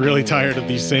getting really tired of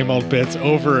these same old bits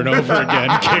over and over again,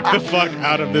 kick the fuck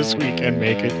out of this week and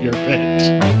make it your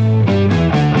bit.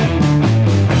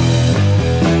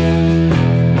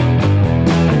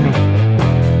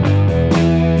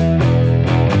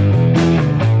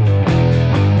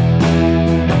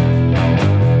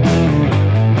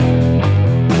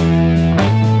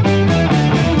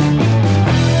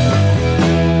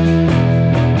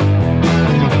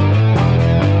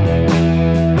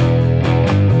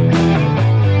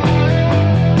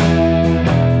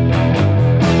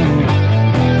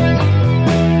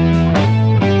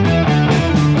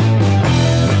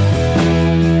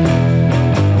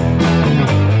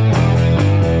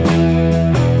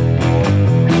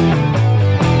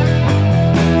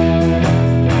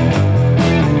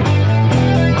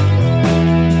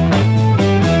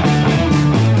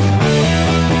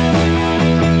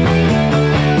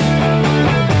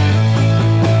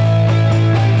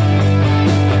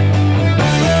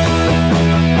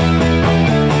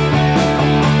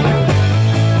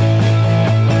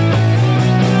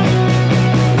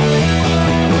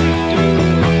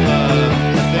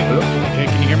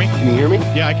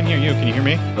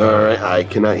 I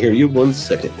cannot hear you. 1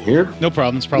 second here. No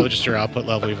problem. It's probably just your output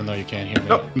level, even though you can't hear me.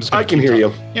 No, I can hear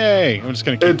you. Yay. I'm just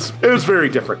going to keep... It's very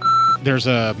different. There's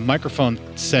a microphone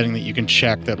setting that you can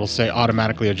check that will say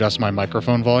automatically adjust my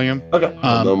microphone volume. Okay.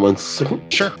 Hold on 1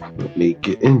 second. Sure. Let me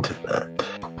get into that.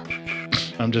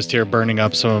 I'm just here burning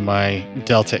up some of my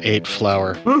Delta 8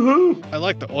 flour. Woohoo! I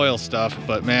like the oil stuff,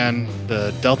 but man,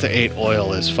 the Delta 8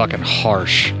 oil is fucking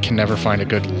harsh. Can never find a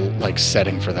good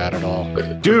setting for that at all.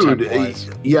 Dude,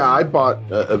 yeah, I bought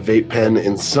a vape pen,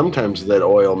 and sometimes that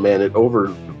oil, man, it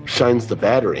overshines the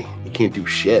battery. You can't do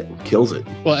shit. It kills it.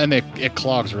 Well, and it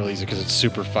clogs real easy because it's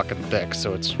super fucking thick,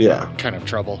 so it's kind of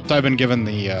trouble. So I've been giving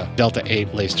the Delta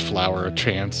 8 laced flour a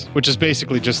chance, which is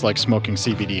basically just like smoking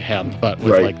CBD hemp, but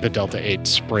with like the Delta 8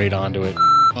 sprayed onto it.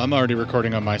 Well, I'm already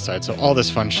recording on my side, so all this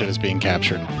fun shit is being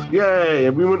captured. Yay,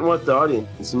 and we wouldn't want the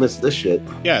audience to miss this shit.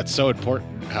 Yeah, it's so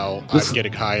important how I'm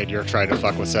getting high and you're trying to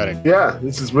fuck with setting. Yeah,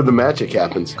 this is where the magic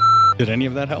happens. Did any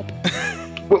of that help?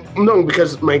 Well, no,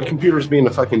 because my computer's being a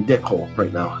fucking dickhole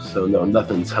right now. So no,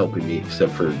 nothing's helping me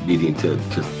except for needing to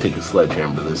take a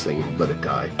sledgehammer to this thing and let it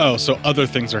die. Oh, so other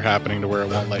things are happening to where it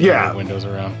won't let you move windows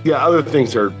around. Yeah, other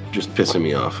things are just pissing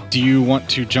me off. Do you want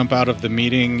to jump out of the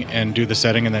meeting and do the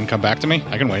setting and then come back to me?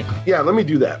 I can wait. Yeah, let me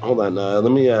do that. Hold on.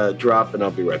 Let me drop and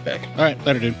I'll be right back. All right,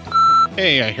 later, dude.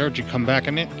 Hey, I heard you come back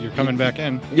in it. You're coming back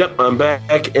in. Yep, I'm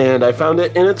back, and I found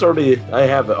it, and it's already, I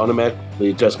have it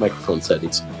automatically adjust microphone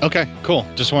settings. Okay, cool.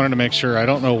 Just wanted to make sure. I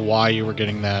don't know why you were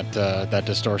getting that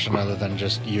distortion other than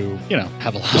just you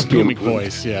have a loud booming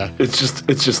voice. Yeah. It's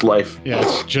just life. Yeah,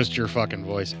 it's just your fucking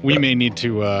voice. We may need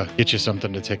to get you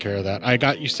something to take care of that. I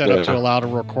got you set up to allow to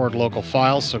record local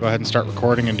files, so go ahead and start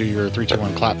recording and do your 3, 2,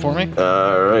 1 clap for me.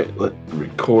 All right, let's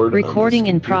record. Recording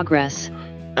in progress.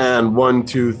 And 1,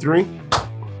 2, 3.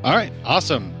 All right,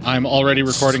 awesome. I'm already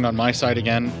recording on my side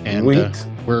again, and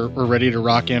we're ready to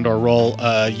rock and or roll.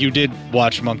 You did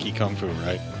watch Monkey Kung Fu,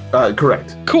 right?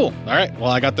 Correct. Cool. All right. Well,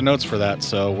 I got the notes for that,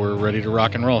 so we're ready to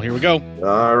rock and roll. Here we go.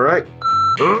 All right.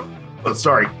 Oh,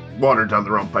 sorry, water down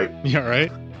the wrong pipe. You all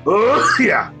right?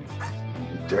 Yeah.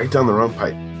 Right down the wrong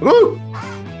pipe. Woo!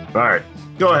 All right,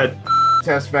 go ahead.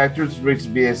 Test factors reach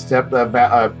via step.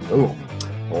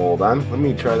 Hold on. Let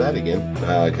me try that again,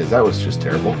 because that was just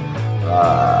terrible.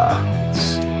 Let's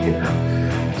see here.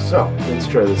 So, let's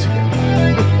try this again.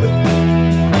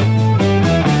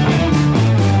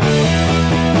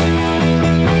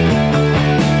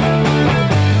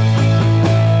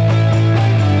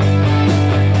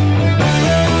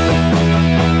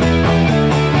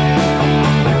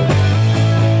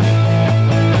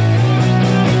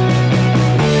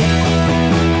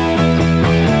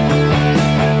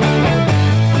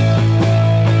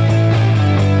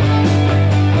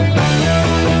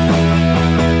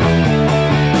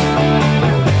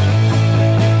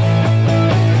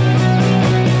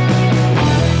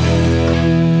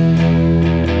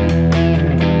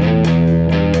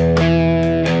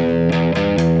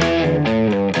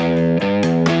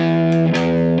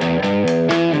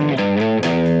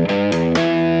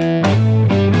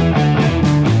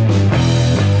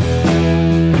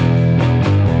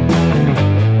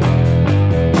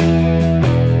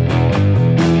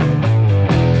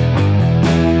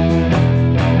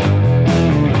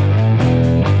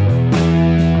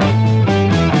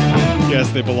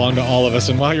 They belong to all of us.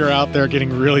 And while you're out there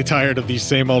getting really tired of these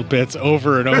same old bits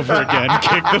over and over again,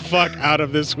 kick the fuck out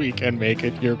of this week and make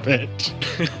it your bit.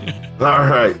 All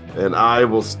right. And I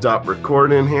will stop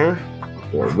recording here.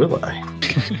 Or will I?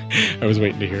 I was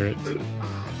waiting to hear it.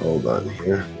 Hold on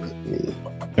here.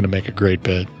 Gonna make a great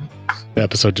bit. The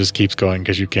episode just keeps going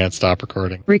because you can't stop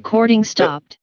recording. Recording stopped.